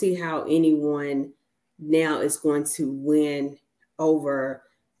don't see how anyone now is going to win over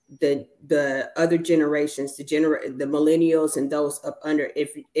the other generations, the millennials and those up under,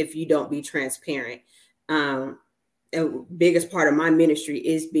 if you don't be transparent. The biggest part of my ministry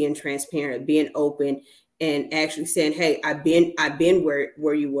is being transparent, being open, and actually saying, hey, I've been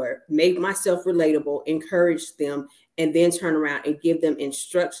where you were, make myself relatable, encourage them, and then turn around and give them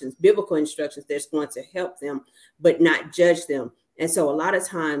instructions, biblical instructions that's going to help them, but not judge them. And so a lot of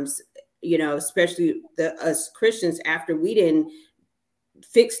times, especially us Christians, after we didn't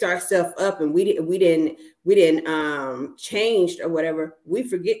fixed ourselves up and we didn't changed or whatever, we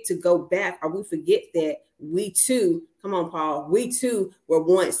forget to go back, or we forget that we too, come on, Paul, we too were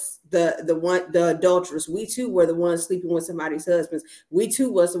once the adulterers. We too were the ones sleeping with somebody's husbands. We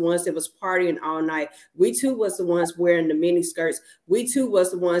too was the ones that was partying all night. We too was the ones wearing the mini skirts. We too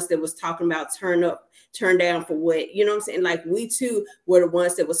was the ones that was talking about turn up, turn down for what, you know what I'm saying? Like, we too were the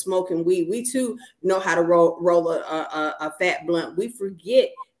ones that was smoking weed. We too know how to roll a fat blunt. We forget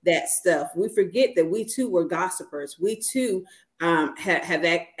that stuff. We forget that we too were gossipers. We too have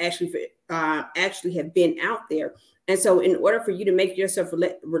actually have been out there. And so in order for you to make yourself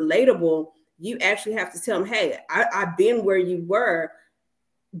relatable, you actually have to tell them, hey, I've been where you were,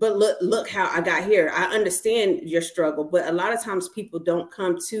 but look how I got here. I understand your struggle. But a lot of times people don't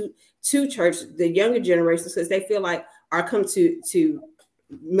come to church, the younger generations, because they feel like, or come to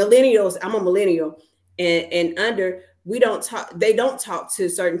millennials. I'm a millennial and under, we don't talk, they don't talk to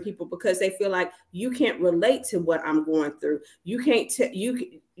certain people because they feel like you can't relate to what I'm going through. You can't,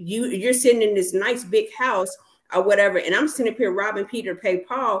 you're sitting in this nice big house or whatever. And I'm sitting up here robbing Peter to pay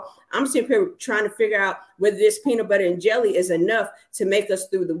Paul. I'm sitting here trying to figure out whether this peanut butter and jelly is enough to make us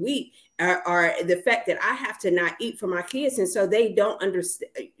through the week, or the fact that I have to not eat for my kids. And so they don't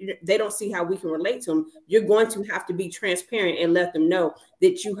understand, they don't see how we can relate to them. You're going to have to be transparent and let them know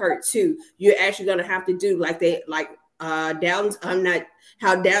that you hurt too. You're actually going to have to do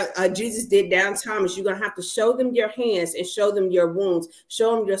Jesus did down Thomas. You're gonna have to show them your hands and show them your wounds,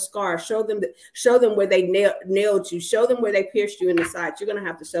 show them your scars, show them where they nailed you, show them where they pierced you in the side. You're gonna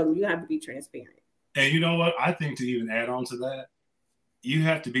have to show them. You have to be transparent. And you know what? I think to even add on to that, you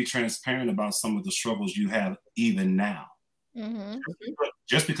have to be transparent about some of the struggles you have even now. Mm-hmm.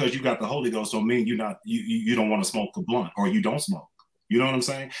 Just because you got the Holy Ghost don't mean you don't want to smoke a blunt or you don't smoke. You know what I'm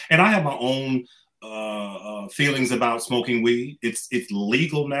saying? And I have my own feelings about smoking weed. It's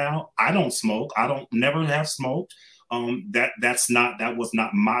legal now. I don't smoke. Never have smoked. That was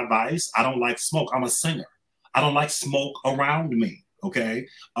not my vice. I don't like smoke. I'm a singer. I don't like smoke around me. Okay.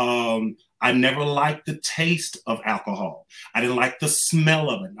 I never liked the taste of alcohol. I didn't like the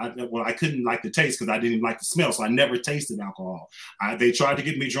smell of it. I couldn't like the taste because I didn't like the smell. So I never tasted alcohol. They tried to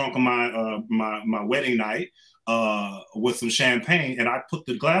get me drunk on my wedding night with some champagne, and I put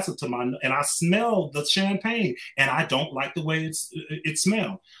the glass up to and I smelled the champagne, and I don't like the way it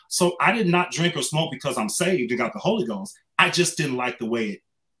smelled. So I did not drink or smoke because I'm saved and got the Holy Ghost. I just didn't like the way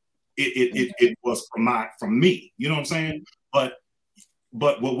it was from me. You know what I'm saying?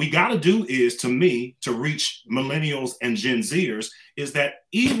 But what we got to do is, to reach millennials and Gen Zers, is that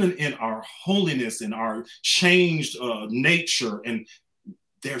even in our holiness and our changed nature, and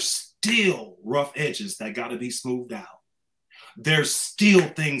there's still rough edges that got to be smoothed out. There's still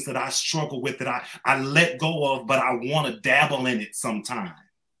things that I struggle with that I let go of, but I want to dabble in it sometime.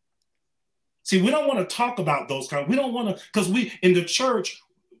 See, we don't want to talk about those kinds. We don't want to, because we in the church,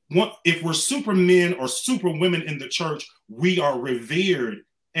 if we're super men or super women in the church, we are revered,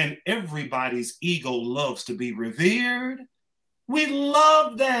 and everybody's ego loves to be revered. We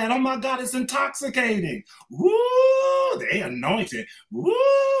love that. Oh my God, it's intoxicating. Woo, they anointed. Woo,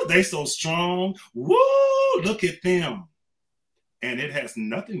 they so strong. Woo, look at them. And it has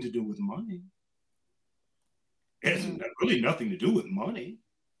nothing to do with money. It has really nothing to do with money.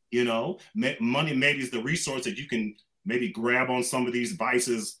 You know, money maybe is the resource that you can maybe grab on some of these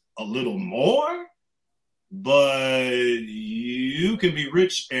vices a little more, but you can be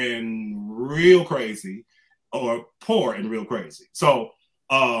rich and real crazy, or poor and real crazy. So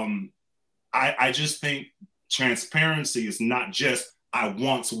I just think transparency is not just I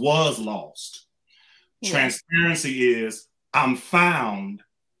once was lost. Yeah. Transparency is I'm found,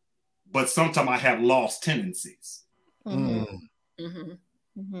 but sometimes I have lost tendencies. Mm-hmm. Mm-hmm.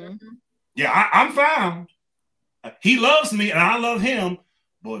 Mm-hmm. Yeah, I'm found. He loves me and I love him,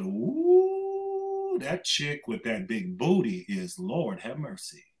 but ooh, that chick with that big booty is, Lord have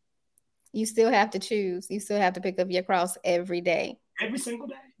mercy. You still have to choose. You still have to pick up your cross every day. Every single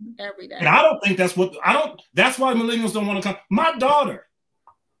day. Every day. And I don't think that's why millennials don't want to come. My daughter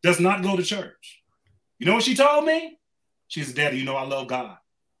does not go to church. You know what she told me? She said, Daddy, you know I love God.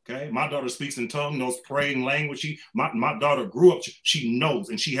 Okay. My daughter speaks in tongues, knows praying language. My daughter grew up, she knows,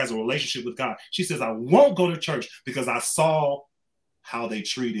 and she has a relationship with God. She says, I won't go to church because I saw how they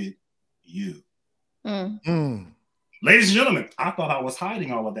treated you. Ladies and gentlemen, I thought I was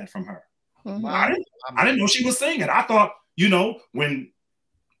hiding all of that from her. Mm-hmm. I didn't know she was saying it. I thought, you know, when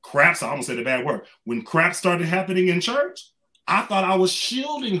craps, I almost said a bad word, when crap started happening in church, I thought I was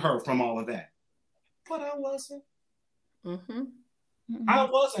shielding her from all of that. But I wasn't. Mm-hmm. Mm-hmm. I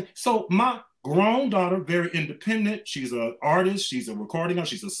wasn't. So my grown daughter, very independent. She's an artist. She's a recording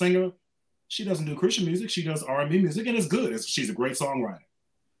artist. She's a singer. She doesn't do Christian music. She does R&B music, and it's good. She's a great songwriter.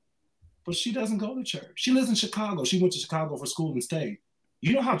 But she doesn't go to church. She lives in Chicago. She went to Chicago for school and stayed.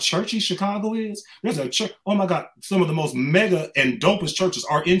 You know how churchy Chicago is? There's a church. Oh my God. Some of the most mega and dopest churches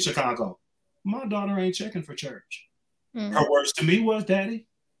are in Chicago. My daughter ain't checking for church. Mm-hmm. Her words to me was, Daddy,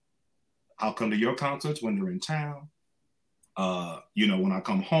 I'll come to your concerts when they're in town. You know, when I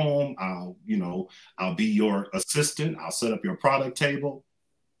come home, I'll be your assistant. I'll set up your product table,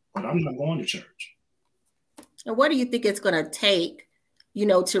 but I'm not going to church. And what do you think it's going to take, you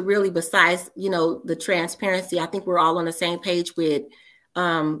know, to really, besides, you know, the transparency? I think we're all on the same page with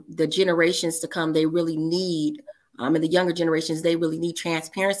the generations to come. They really need, and the younger generations, they really need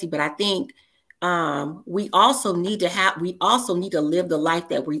transparency. But I think we also need to live the life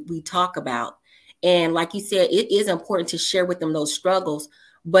that we talk about. And like you said, it is important to share with them those struggles.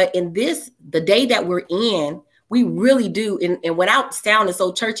 But in the day that we're in, We really do. And without sounding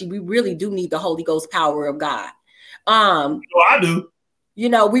so churchy, we really do need the Holy Ghost power of God. I do. You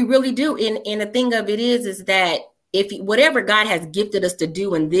know, we really do. And the thing of it is that if whatever God has gifted us to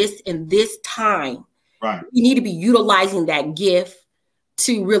do in this time, right, we need to be utilizing that gift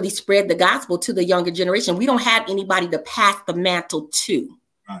to really spread the gospel to the younger generation. We don't have anybody to pass the mantle to.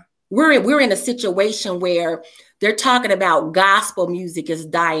 Right. We're in a situation where they're talking about gospel music is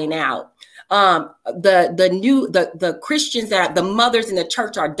dying out. The Christians the mothers in the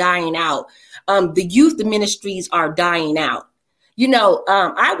church are dying out. The youth ministries are dying out. You know,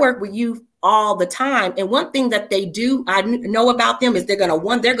 I work with youth all the time. And one thing that they do, I know about them is they're going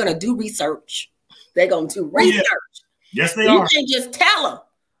to do research. They're going to do research. Yes, they are. You can't just tell them.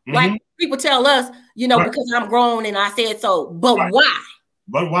 Mm-hmm. Like people tell us, you know, because I'm grown and I said so, but why?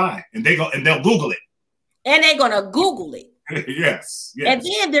 But why? And they'll Google it. And they're going to Google it. Yes. And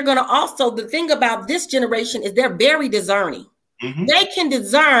then they're going to also, the thing about this generation is they're very discerning. Mm-hmm. They can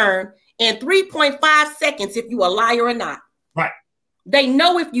discern in 3.5 seconds if you're a liar or not. Right. They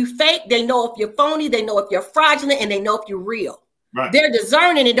know if you fake, they know if you're phony, they know if you're fraudulent, and they know if you're real. Right. They're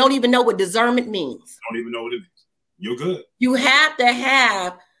discerning and don't even know what discernment means. Don't even know what it means. You're good. You have to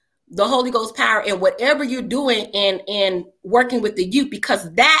have the Holy Ghost power in whatever you're doing and working with the youth,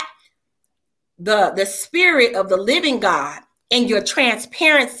 because that the spirit of the living God and your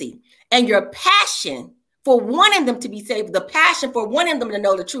transparency and your passion for wanting them to be saved, the passion for wanting them to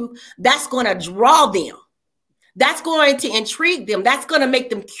know the truth, that's going to draw them. That's going to intrigue them. That's going to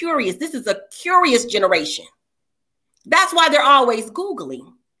make them curious. This is a curious generation. That's why they're always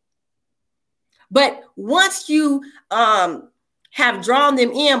Googling. But once you have drawn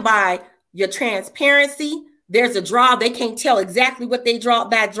them in by your transparency, there's a draw. They can't tell exactly what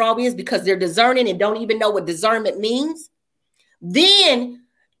that draw is because they're discerning and don't even know what discernment means. Then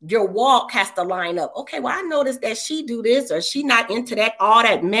your walk has to line up. Okay, well, I noticed that she do this or she not into all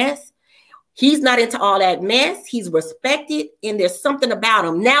that mess. He's not into all that mess. He's respected and there's something about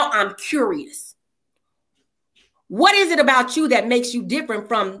him. Now I'm curious. What is it about you that makes you different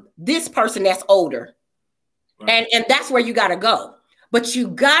from this person that's older? Right. And that's where you got to go. But you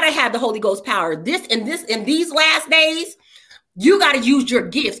got to have the Holy Ghost power. In these last days, you got to use your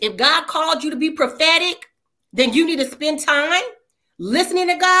gifts. If God called you to be prophetic, then you need to spend time listening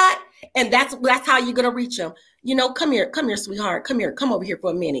to God. And that's how you're going to reach him. You know, come here, sweetheart. Come over here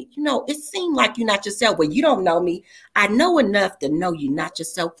for a minute. You know, it seemed like you're not yourself. Well, you don't know me. I know enough to know you're not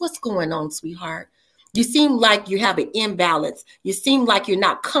yourself. What's going on, sweetheart? You seem like you have an imbalance. You seem like you're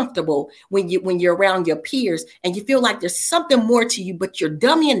not comfortable when you're around your peers and you feel like there's something more to you, but you're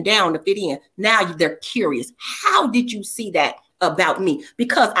dumbing down to fit in. Now they're curious. How did you see that about me?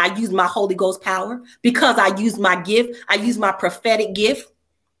 Because I use my Holy Ghost power, because I use my gift. I use my prophetic gift.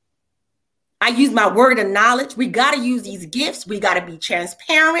 I use my word of knowledge. We got to use these gifts. We got to be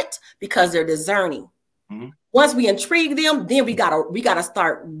transparent because they're discerning. Mm-hmm. Once we intrigue them, then we gotta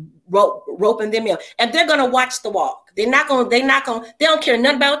start roping them in, and they're gonna watch the walk. They don't care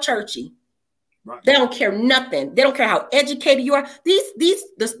nothing about churchy. Right. They don't care nothing. They don't care how educated you are.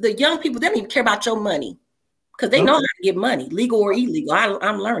 The young people, they don't even care about your money because they know how to get money, legal or illegal.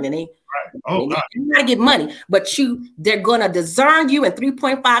 I'm learning. They know how to get money, but they're gonna discern you in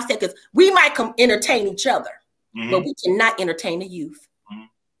 3.5 seconds. We might come entertain each other, but we cannot entertain the youth.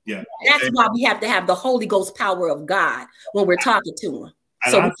 Yeah, that's why we have to have the Holy Ghost power of God when we're talking to him,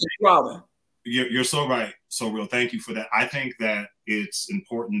 so we can draw them. You're so right, so real. Thank you for that. I think that it's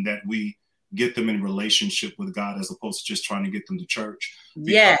important that we get them in relationship with God as opposed to just trying to get them to church.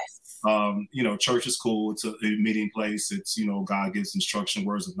 Because, yes. You know, church is cool. It's a meeting place. It's, you know, God gives instruction,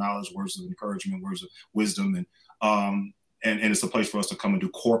 words of knowledge, words of encouragement, words of wisdom, and it's a place for us to come and do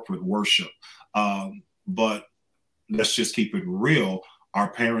corporate worship. But let's just keep it real. Our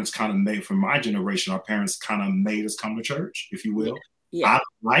parents kind of made, for my generation, our parents kind of made us come to church, if you will. Yeah. I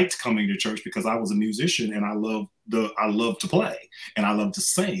liked coming to church because I was a musician and I love to play and I love to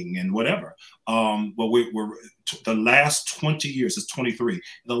sing and whatever. But we're the last 20 years, it's 23.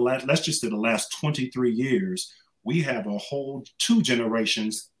 Let's just say the last 23 years, we have a whole two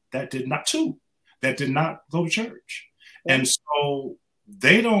generations that did not go to church. Yeah. And so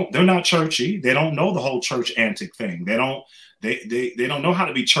they're not churchy. They don't know the whole church antic thing. They don't know how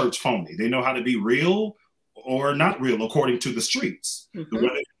to be church phony. They know how to be real or not real according to the streets.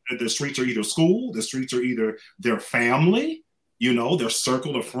 Mm-hmm. The streets are either school, the streets are either their family, you know, their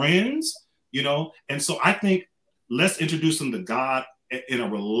circle of friends, you know. And so I think let's introduce them to God in a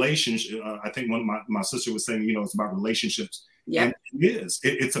relationship. I think one of my sister was saying, you know, it's about relationships Yeah. And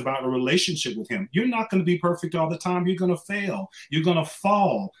it's about a relationship with him. You're not going to be perfect all the time. You're going to fail. You're going to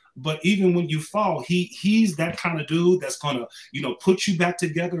fall. But even when you fall, he's that kind of dude that's going to, you know, put you back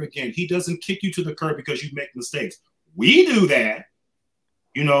together again. He doesn't kick you to the curb because you make mistakes. We do that,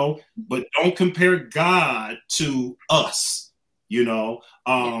 you know, but don't compare God to us, you know.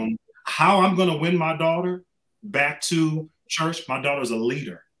 How I'm going to win my daughter back to church. My daughter's a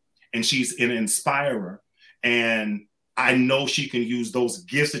leader and she's an inspirer. And I know she can use those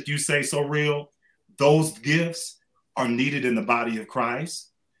gifts that you say so real. Those gifts are needed in the body of Christ.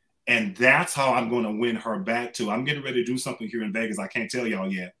 And that's how I'm going to win her back to. I'm getting ready to do something here in Vegas. I can't tell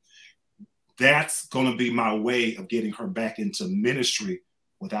y'all yet. That's going to be my way of getting her back into ministry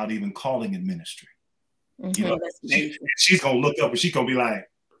without even calling it ministry. You know, she's going to look up and she's going to be like,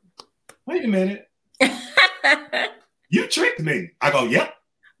 wait a minute. You tricked me. I go, yep.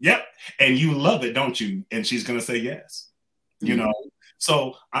 And you love it, don't you? And she's going to say yes. You know,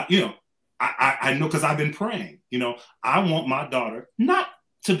 so, I know because I've been praying, you know, I want my daughter not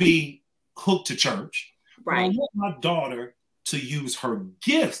to be hooked to church. Right. I want my daughter to use her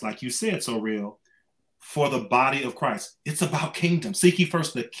gifts, like you said, so real, for the body of Christ. It's about kingdom. Seek ye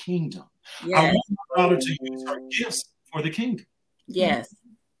first the kingdom. Yes. I want my daughter to use her gifts for the kingdom. Yes.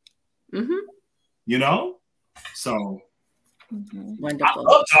 Mm-hmm. You know? So wonderful.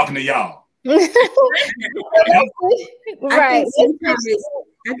 I love talking to y'all. Right.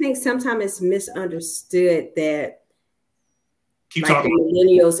 I think sometimes it's misunderstood that keep like talking. The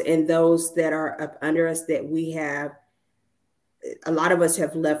millennials and those that are up under us, that we have, a lot of us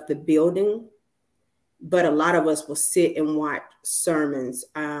have left the building, but a lot of us will sit and watch sermons.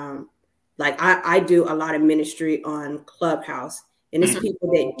 Like I do a lot of ministry on Clubhouse, and it's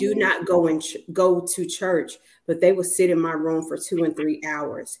people that do not go to church, but they will sit in my room for 2 and 3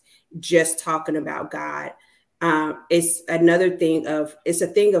 hours just talking about God. It's another thing it's a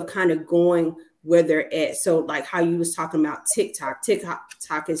thing of kind of going where they're at. So like how you was talking about TikTok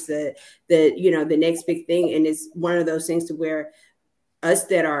is the next big thing. And it's one of those things to where us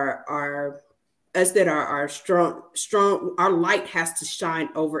that are strong, our light has to shine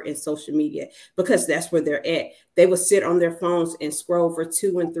over in social media, because that's where they're at. They will sit on their phones and scroll for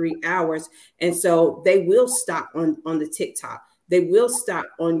 2 and 3 hours. And so they will stop on the TikTok. They will stop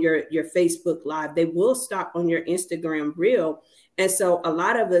on your Facebook Live. They will stop on your Instagram Reel. And so a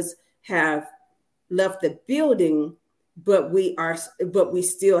lot of us have left the building, but we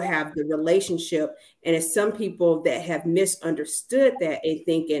still have the relationship. And it's some people that have misunderstood that and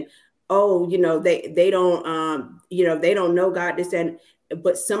thinking, oh, they don't they don't know God, this and.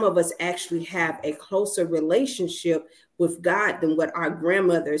 But some of us actually have a closer relationship with God than what our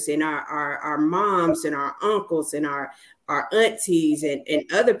grandmothers and our moms and our uncles and our aunties and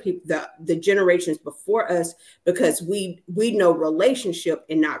other people, the generations before us, because we know relationship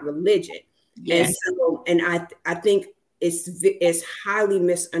and not religion. Yes. And I think it's highly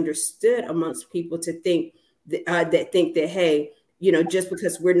misunderstood amongst people to think that hey, just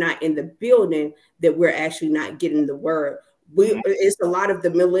because we're not in the building, that we're actually not getting the word. It's a lot of the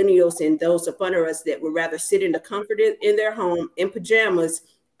millennials and those up under us that would rather sit in the comfort in their home in pajamas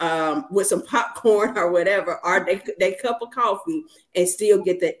with some popcorn or whatever, or they cup of coffee, and still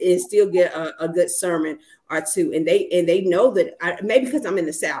get a good sermon or two. And they know that maybe because I'm in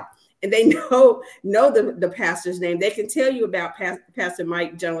the South, and they know the pastor's name. They can tell you about Pastor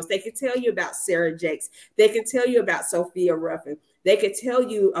Mike Jones. They can tell you about Sarah Jakes. They can tell you about Sophia Ruffin. They can tell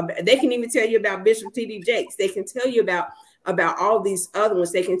you. They can even tell you about Bishop T.D. Jakes. They can tell you about all these other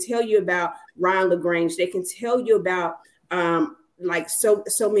ones. They can tell you about Ryan LaGrange. They can tell you about like so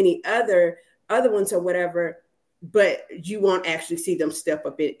many other ones or whatever, but you won't actually see them step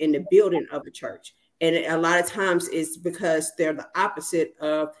up in the building of a church. And a lot of times it's because they're the opposite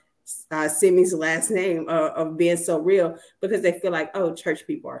of Simi's last name of being so real, because they feel like, oh, church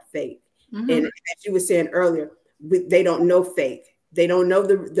people are fake. Mm-hmm. And as you were saying earlier, they don't know fake. They don't know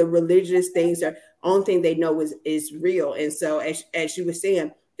the religious things. The only thing they know is real. And so as you were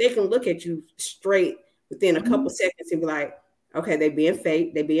saying, they can look at you straight within a couple seconds and be like, okay, they being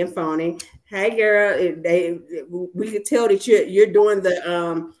fake, they being phony. Hey girl, we could tell that you're doing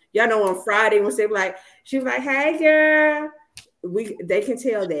the y'all know on Friday when she was like, hey girl. They can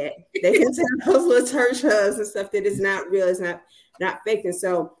tell that. They can tell those little church hugs and stuff that is not real, it's not fake. And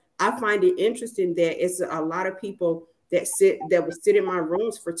so I find it interesting that it's a lot of people that would sit in my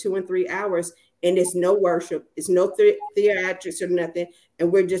rooms for 2 and 3 hours, and it's no worship, it's no theatrics or nothing,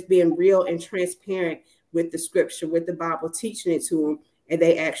 and we're just being real and transparent with the scripture, with the Bible, teaching it to them, and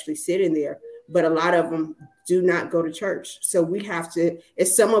they actually sit in there. But a lot of them do not go to church. So we have to,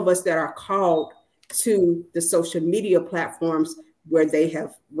 it's some of us that are called to the social media platforms where they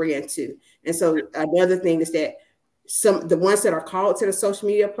have ran to. And so another thing is that the ones that are called to the social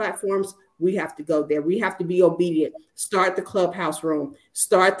media platforms, we have to go there. We have to be obedient. Start the Clubhouse room,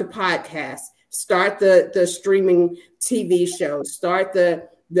 start the podcast, start the streaming TV shows, start the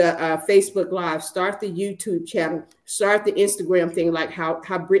Facebook Live, start the YouTube channel, start the Instagram thing, like how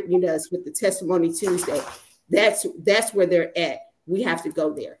Brittany does with the Testimony Tuesday. That's where they're at. We have to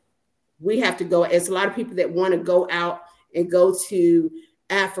go there. We have to go. There's a lot of people that want to go out and go to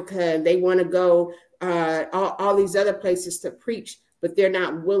Africa, and they want to go all these other places to preach, but they're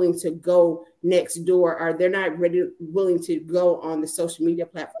not willing to go next door, or they're not willing to go on the social media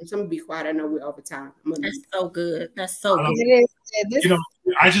platforms. I'm gonna be quiet. I know we're over time. That's so good. That's so good. It is. You know,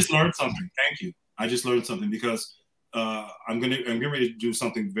 I just learned something. Thank you. I just learned something because I'm getting ready to do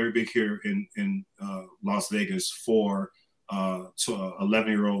something very big here in Las Vegas for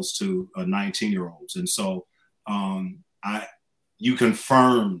 11-year-olds to 19-year-olds, and so you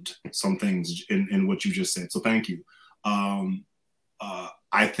confirmed some things in what you just said. So thank you.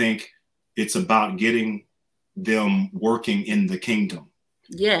 I think it's about getting them working in the kingdom.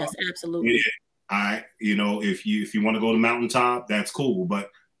 Yes, absolutely. If you want to go to mountaintop, that's cool. But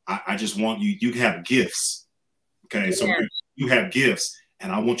I just want you have gifts. Okay. Yeah. So you have gifts,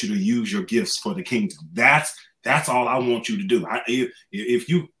 and I want you to use your gifts for the kingdom. That's all I want you to do. If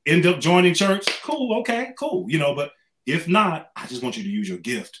you end up joining church, cool. Okay, cool. But if not, I just want you to use your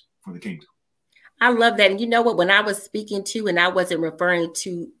gift for the kingdom. I love that. And you know what? When I was speaking to, and I wasn't referring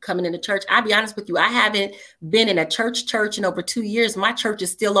to coming into church, I'll be honest with you, I haven't been in a church in over 2 years. My church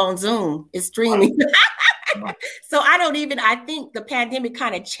is still on Zoom. It's streaming. Wow. So I think the pandemic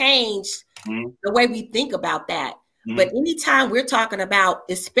kind of changed the way we think about that. Mm-hmm. But anytime we're talking about,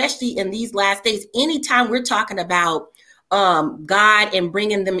 especially in these last days, anytime we're talking about God and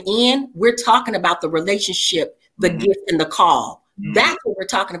bringing them in, we're talking about the relationship, the gift and the call. Mm-hmm. That's what we're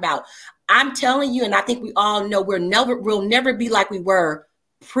talking about. I'm telling you, and I think we all know we'll never be like we were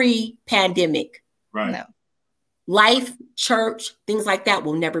pre-pandemic. Right. No. Life, church, things like that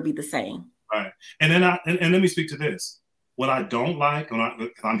will never be the same. Right. And then and let me speak to this. What I don't like, and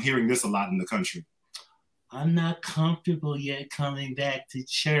I'm hearing this a lot in the country, I'm not comfortable yet coming back to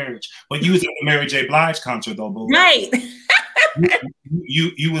church. But you was at the Mary J. Blige concert, though, boo. Right.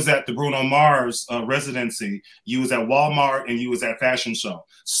 You was at the Bruno Mars residency. You was at Walmart, and you was at fashion show.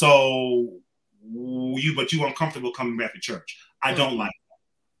 So you uncomfortable coming back to church. I don't like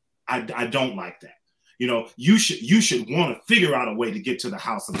that. I don't like that. You should want to figure out a way to get to the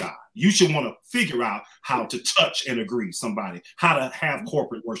house of God. You should want to figure out how to touch and agree somebody, how to have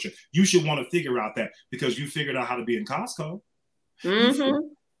corporate worship. You should want to figure out that because you figured out how to be in Costco. Mm-hmm.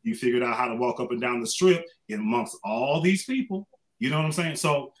 You figured out how to walk up and down the strip in amongst all these people. You know what I'm saying?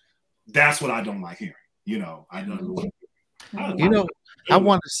 So that's what I don't like hearing. I don't. I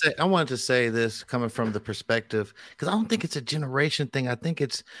wanted to say this coming from the perspective, because I don't think it's a generation thing. I think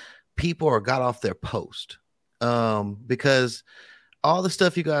it's people got off their post. Because all the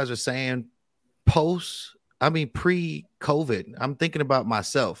stuff you guys are saying pre-COVID, I'm thinking about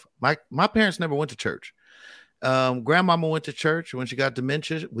myself. My parents never went to church. Grandmama went to church. When she got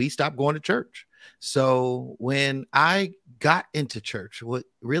dementia, we stopped going to church. So when I got into church, what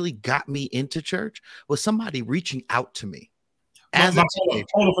really got me into church was somebody reaching out to me. Hold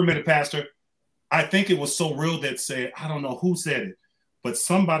on for a minute, Pastor. I think it was so real that said, I don't know who said it, but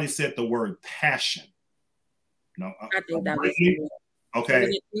somebody said the word passion. No, I think that was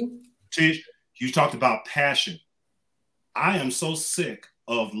okay. Tish, you talked about passion. I am so sick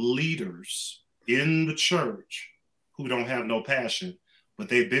of leaders in the church who don't have no passion, but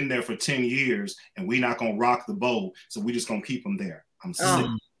they've been there for 10 years and we're not going to rock the boat. So we're just going to keep them there. I'm sick.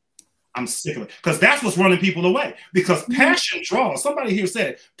 I'm sick of it because that's what's running people away, because passion draws. Somebody here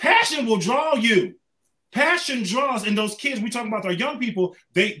said it. Passion will draw you. Passion draws, and those kids we talking about, our young people,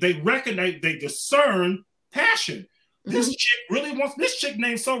 they recognize, they discern passion. This chick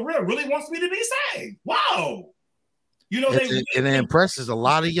named So Real really wants me to be saved. Wow. It impresses a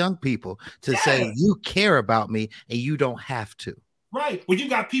lot of young people to say you care about me and you don't have to. Right. Well, you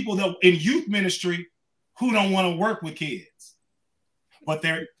got people that in youth ministry who don't want to work with kids, but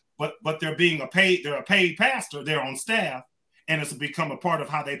they're being a paid pastor. They're on staff, and it's become a part of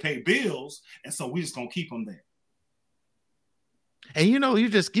how they pay bills. And so we're just gonna keep them there. And you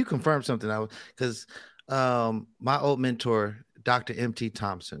confirmed something because my old mentor, Dr. M.T.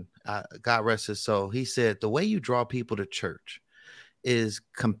 Thompson, God rest his soul, he said the way you draw people to church is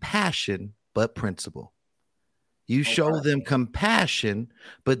compassion but principle. You show them compassion,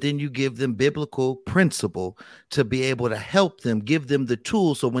 but then you give them biblical principle to be able to help them, give them the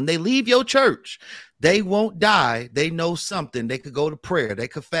tools. So when they leave your church, they won't die. They know something. They could go to prayer. They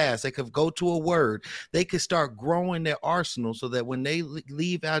could fast. They could go to a word. They could start growing their arsenal so that when they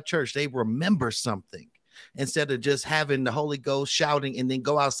leave our church, they remember something instead of just having the Holy Ghost shouting and then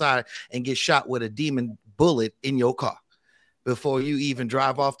go outside and get shot with a demon bullet in your car. Before you even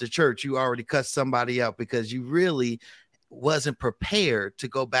drive off to church, you already cut somebody out because you really wasn't prepared to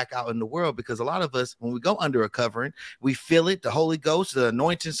go back out in the world. Because a lot of us, when we go under a covering, we feel it, the Holy Ghost, the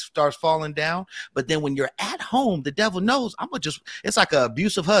anointing starts falling down. But then when you're at home, the devil knows it's like an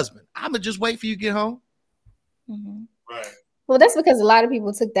abusive husband. I'm going to just wait for you to get home. Mm-hmm. Right. Well, that's because a lot of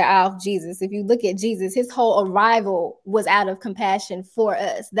people took their eye off Jesus. If you look at Jesus, his whole arrival was out of compassion for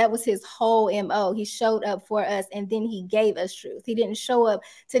us. That was his whole MO. He showed up for us, and then he gave us truth. He didn't show up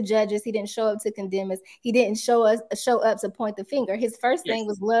to judge us. He didn't show up to condemn us. He didn't show up to point the finger. His first thing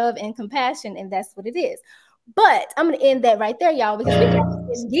was love and compassion, and that's what it is. But I'm going to end that right there, y'all, because we got to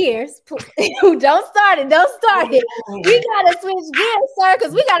switch gears. Don't start it. We got to switch gears, sir,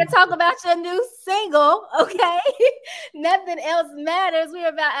 because we got to talk about your new single, okay? Nothing Else Matters. We're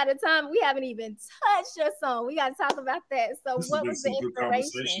about out of time. We haven't even touched your song. We got to talk about that. So what was the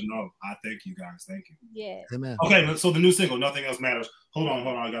inspiration? No, I thank you guys. Thank you. Yeah. Amen. Okay, so the new single, Nothing Else Matters. Hold on.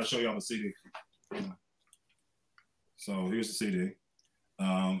 I got to show y'all the CD. So here's the CD.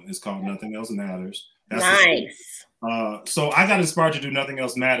 It's called Nothing Else Matters. That's nice. So I got inspired to do Nothing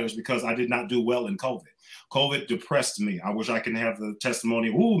Else Matters because I did not do well in COVID. COVID depressed me. I wish I can have the testimony.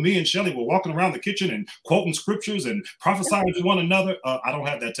 Ooh, me and Shelly were walking around the kitchen and quoting scriptures and prophesying to one another. I don't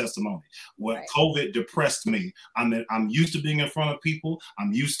have that testimony. COVID depressed me. I'm used to being in front of people.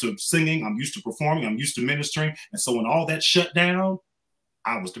 I'm used to singing. I'm used to performing. I'm used to ministering. And so when all that shut down,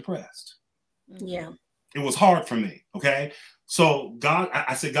 I was depressed. Yeah. It was hard for me. Okay. So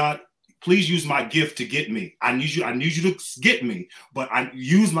I said, God, please use my gift to get me. I need you to get me, but I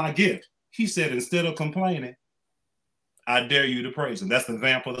use my gift. He said, instead of complaining, I dare you to praise him. That's the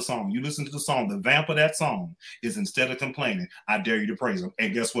vamp of the song. You listen to the song. The vamp of that song is instead of complaining, I dare you to praise him.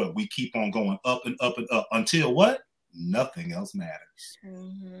 And guess what? We keep on going up and up and up until what? Nothing else matters.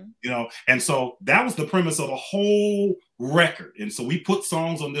 Mm-hmm. And so that was the premise of the whole record. And so we put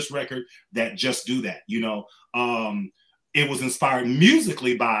songs on this record that just do that. It was inspired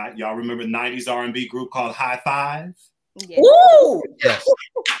musically by, y'all remember 90s R&B group called High Five? Yes. Woo! Yes.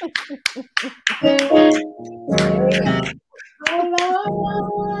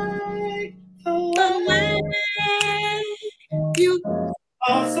 You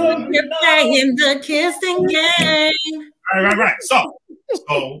awesome. You're playing the kissing game. Right. So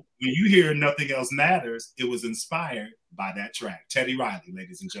when you hear Nothing Else Matters, it was inspired by that track. Teddy Riley,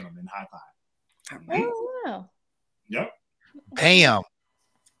 ladies and gentlemen, High Five. Oh, wow. Yep. Bam.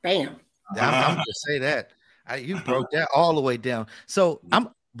 I'm going to say that. You broke that all the way down. So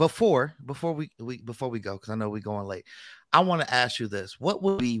before we go, because I know we're going late, I want to ask you this. What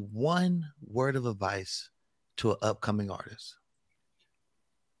would be one word of advice to an upcoming artist?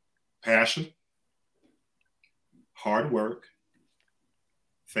 Passion, hard work,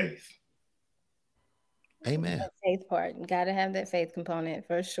 faith. Amen. That faith part. You got to have that faith component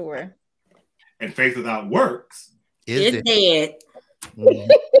for sure. And faith without works is dead.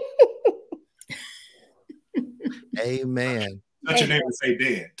 Mm-hmm. Amen. Touch your neighbor, say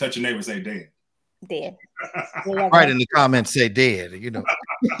dead. Touch your neighbor, say dead. Dead. Right in the comments, say dead.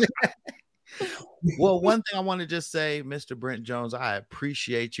 Well, one thing I want to just say, Mr. Brent Jones, I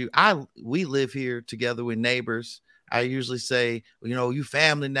appreciate you. We live here together with neighbors. I usually say, you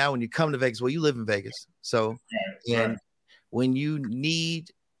family now when you come to Vegas. Well, you live in Vegas. So, when you need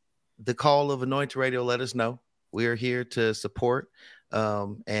the call of Anointed Radio, let us know. We're here to support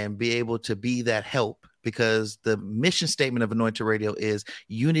and be able to be that help, because the mission statement of Anointed Radio is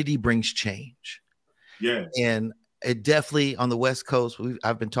unity brings change. Yeah. And it definitely on the West Coast,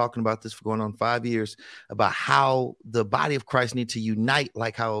 I've been talking about this for going on 5 years, about how the body of Christ needs to unite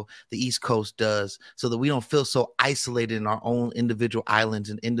like how the East Coast does, so that we don't feel so isolated in our own individual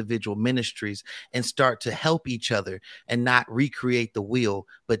islands and individual ministries, and start to help each other and not recreate the wheel,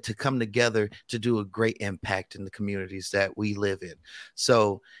 but to come together to do a great impact in the communities that we live in.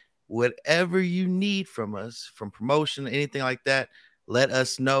 So whatever you need from us, from promotion, anything like that, let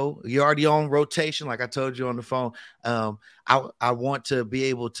us know. You're already on rotation, like I told you on the phone. I want to be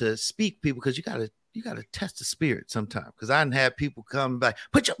able to speak people, because you gotta test the spirit sometimes. Because I didn't have people come back,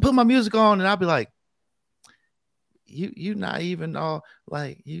 put my music on, and I'll be like, you not even all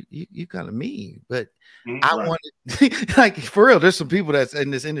like you kind of mean. But I wanted like for real. There's some people that's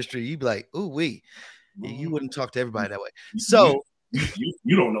in this industry. You be like, ooh wee. You wouldn't talk to everybody that way. So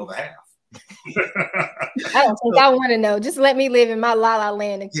you don't know the half. I don't think I want to know. Just let me live in my la la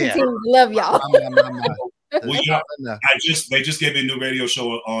land and continue to love y'all. They just gave me a new radio show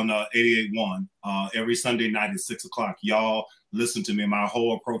on 88.1 every Sunday night at 6:00. Y'all listen to me. My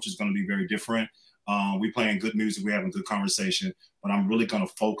whole approach is going to be very different. We playing good music. We're having good conversation, but I'm really going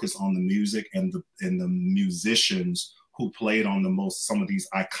to focus on the music and the musicians who played on some of these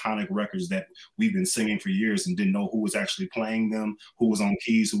iconic records that we've been singing for years and didn't know who was actually playing them, who was on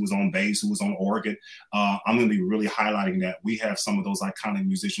keys, who was on bass, who was on organ. I'm going to be really highlighting that. We have some of those iconic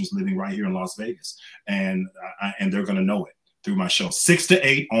musicians living right here in Las Vegas, and they're going to know it through my show. 6 to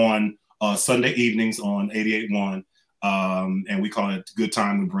 8 on Sunday evenings on 88.1, and we call it Good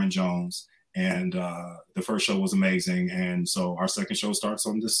Time with Brent Jones. And the first show was amazing, and so our second show starts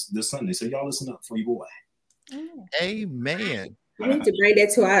on this Sunday. So y'all listen up for your boy. Amen. We need to bring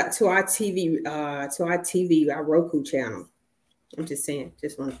that to our TV, our Roku channel. I'm just saying.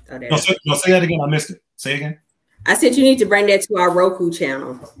 Just want to throw that. No, say that again. I missed it. Say it again. I said you need to bring that to our Roku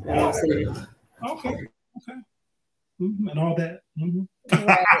channel. You know what I'm saying? Okay. And all that. Mm-hmm.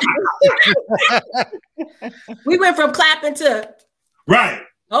 We went from clapping to right.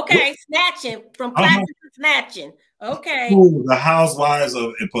 Okay, snatching from clapping to snatching. Okay. Ooh, the Housewives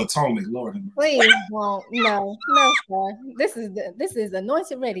of Potomac, Lord. Please won't. No, sir. This is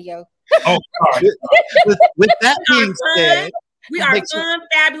Anointed Radio. Oh, sorry. with that being said, we are fun,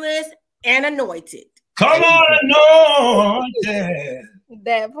 fabulous, and anointed. Come on, anointed.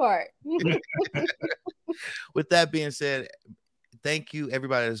 That part. With that being said, thank you,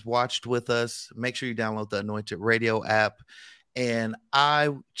 everybody that's watched with us. Make sure you download the Anointed Radio app. And I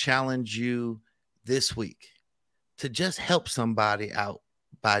challenge you this week to just help somebody out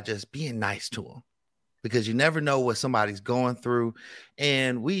by just being nice to them, because you never know what somebody's going through.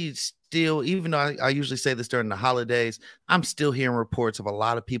 And we still, even though I usually say this during the holidays, I'm still hearing reports of a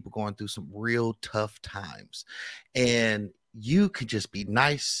lot of people going through some real tough times. And you could just be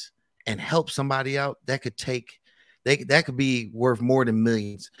nice and help somebody out. That could be worth more than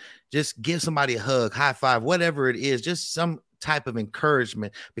millions. Just give somebody a hug, high five, whatever it is, just some type of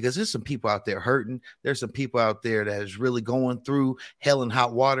encouragement, because there's some people out there hurting. There's some people out there that is really going through hell and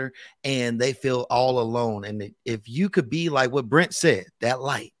hot water, and they feel all alone. And if you could be like what Brent said, that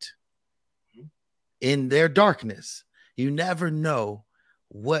light in their darkness, you never know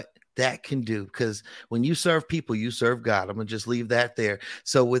what that can do, because when you serve people, you serve God. I'm gonna just leave that there.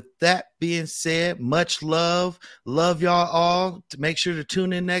 So with that being said, much love y'all all. To make sure to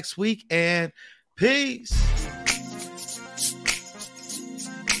tune in next week, and peace.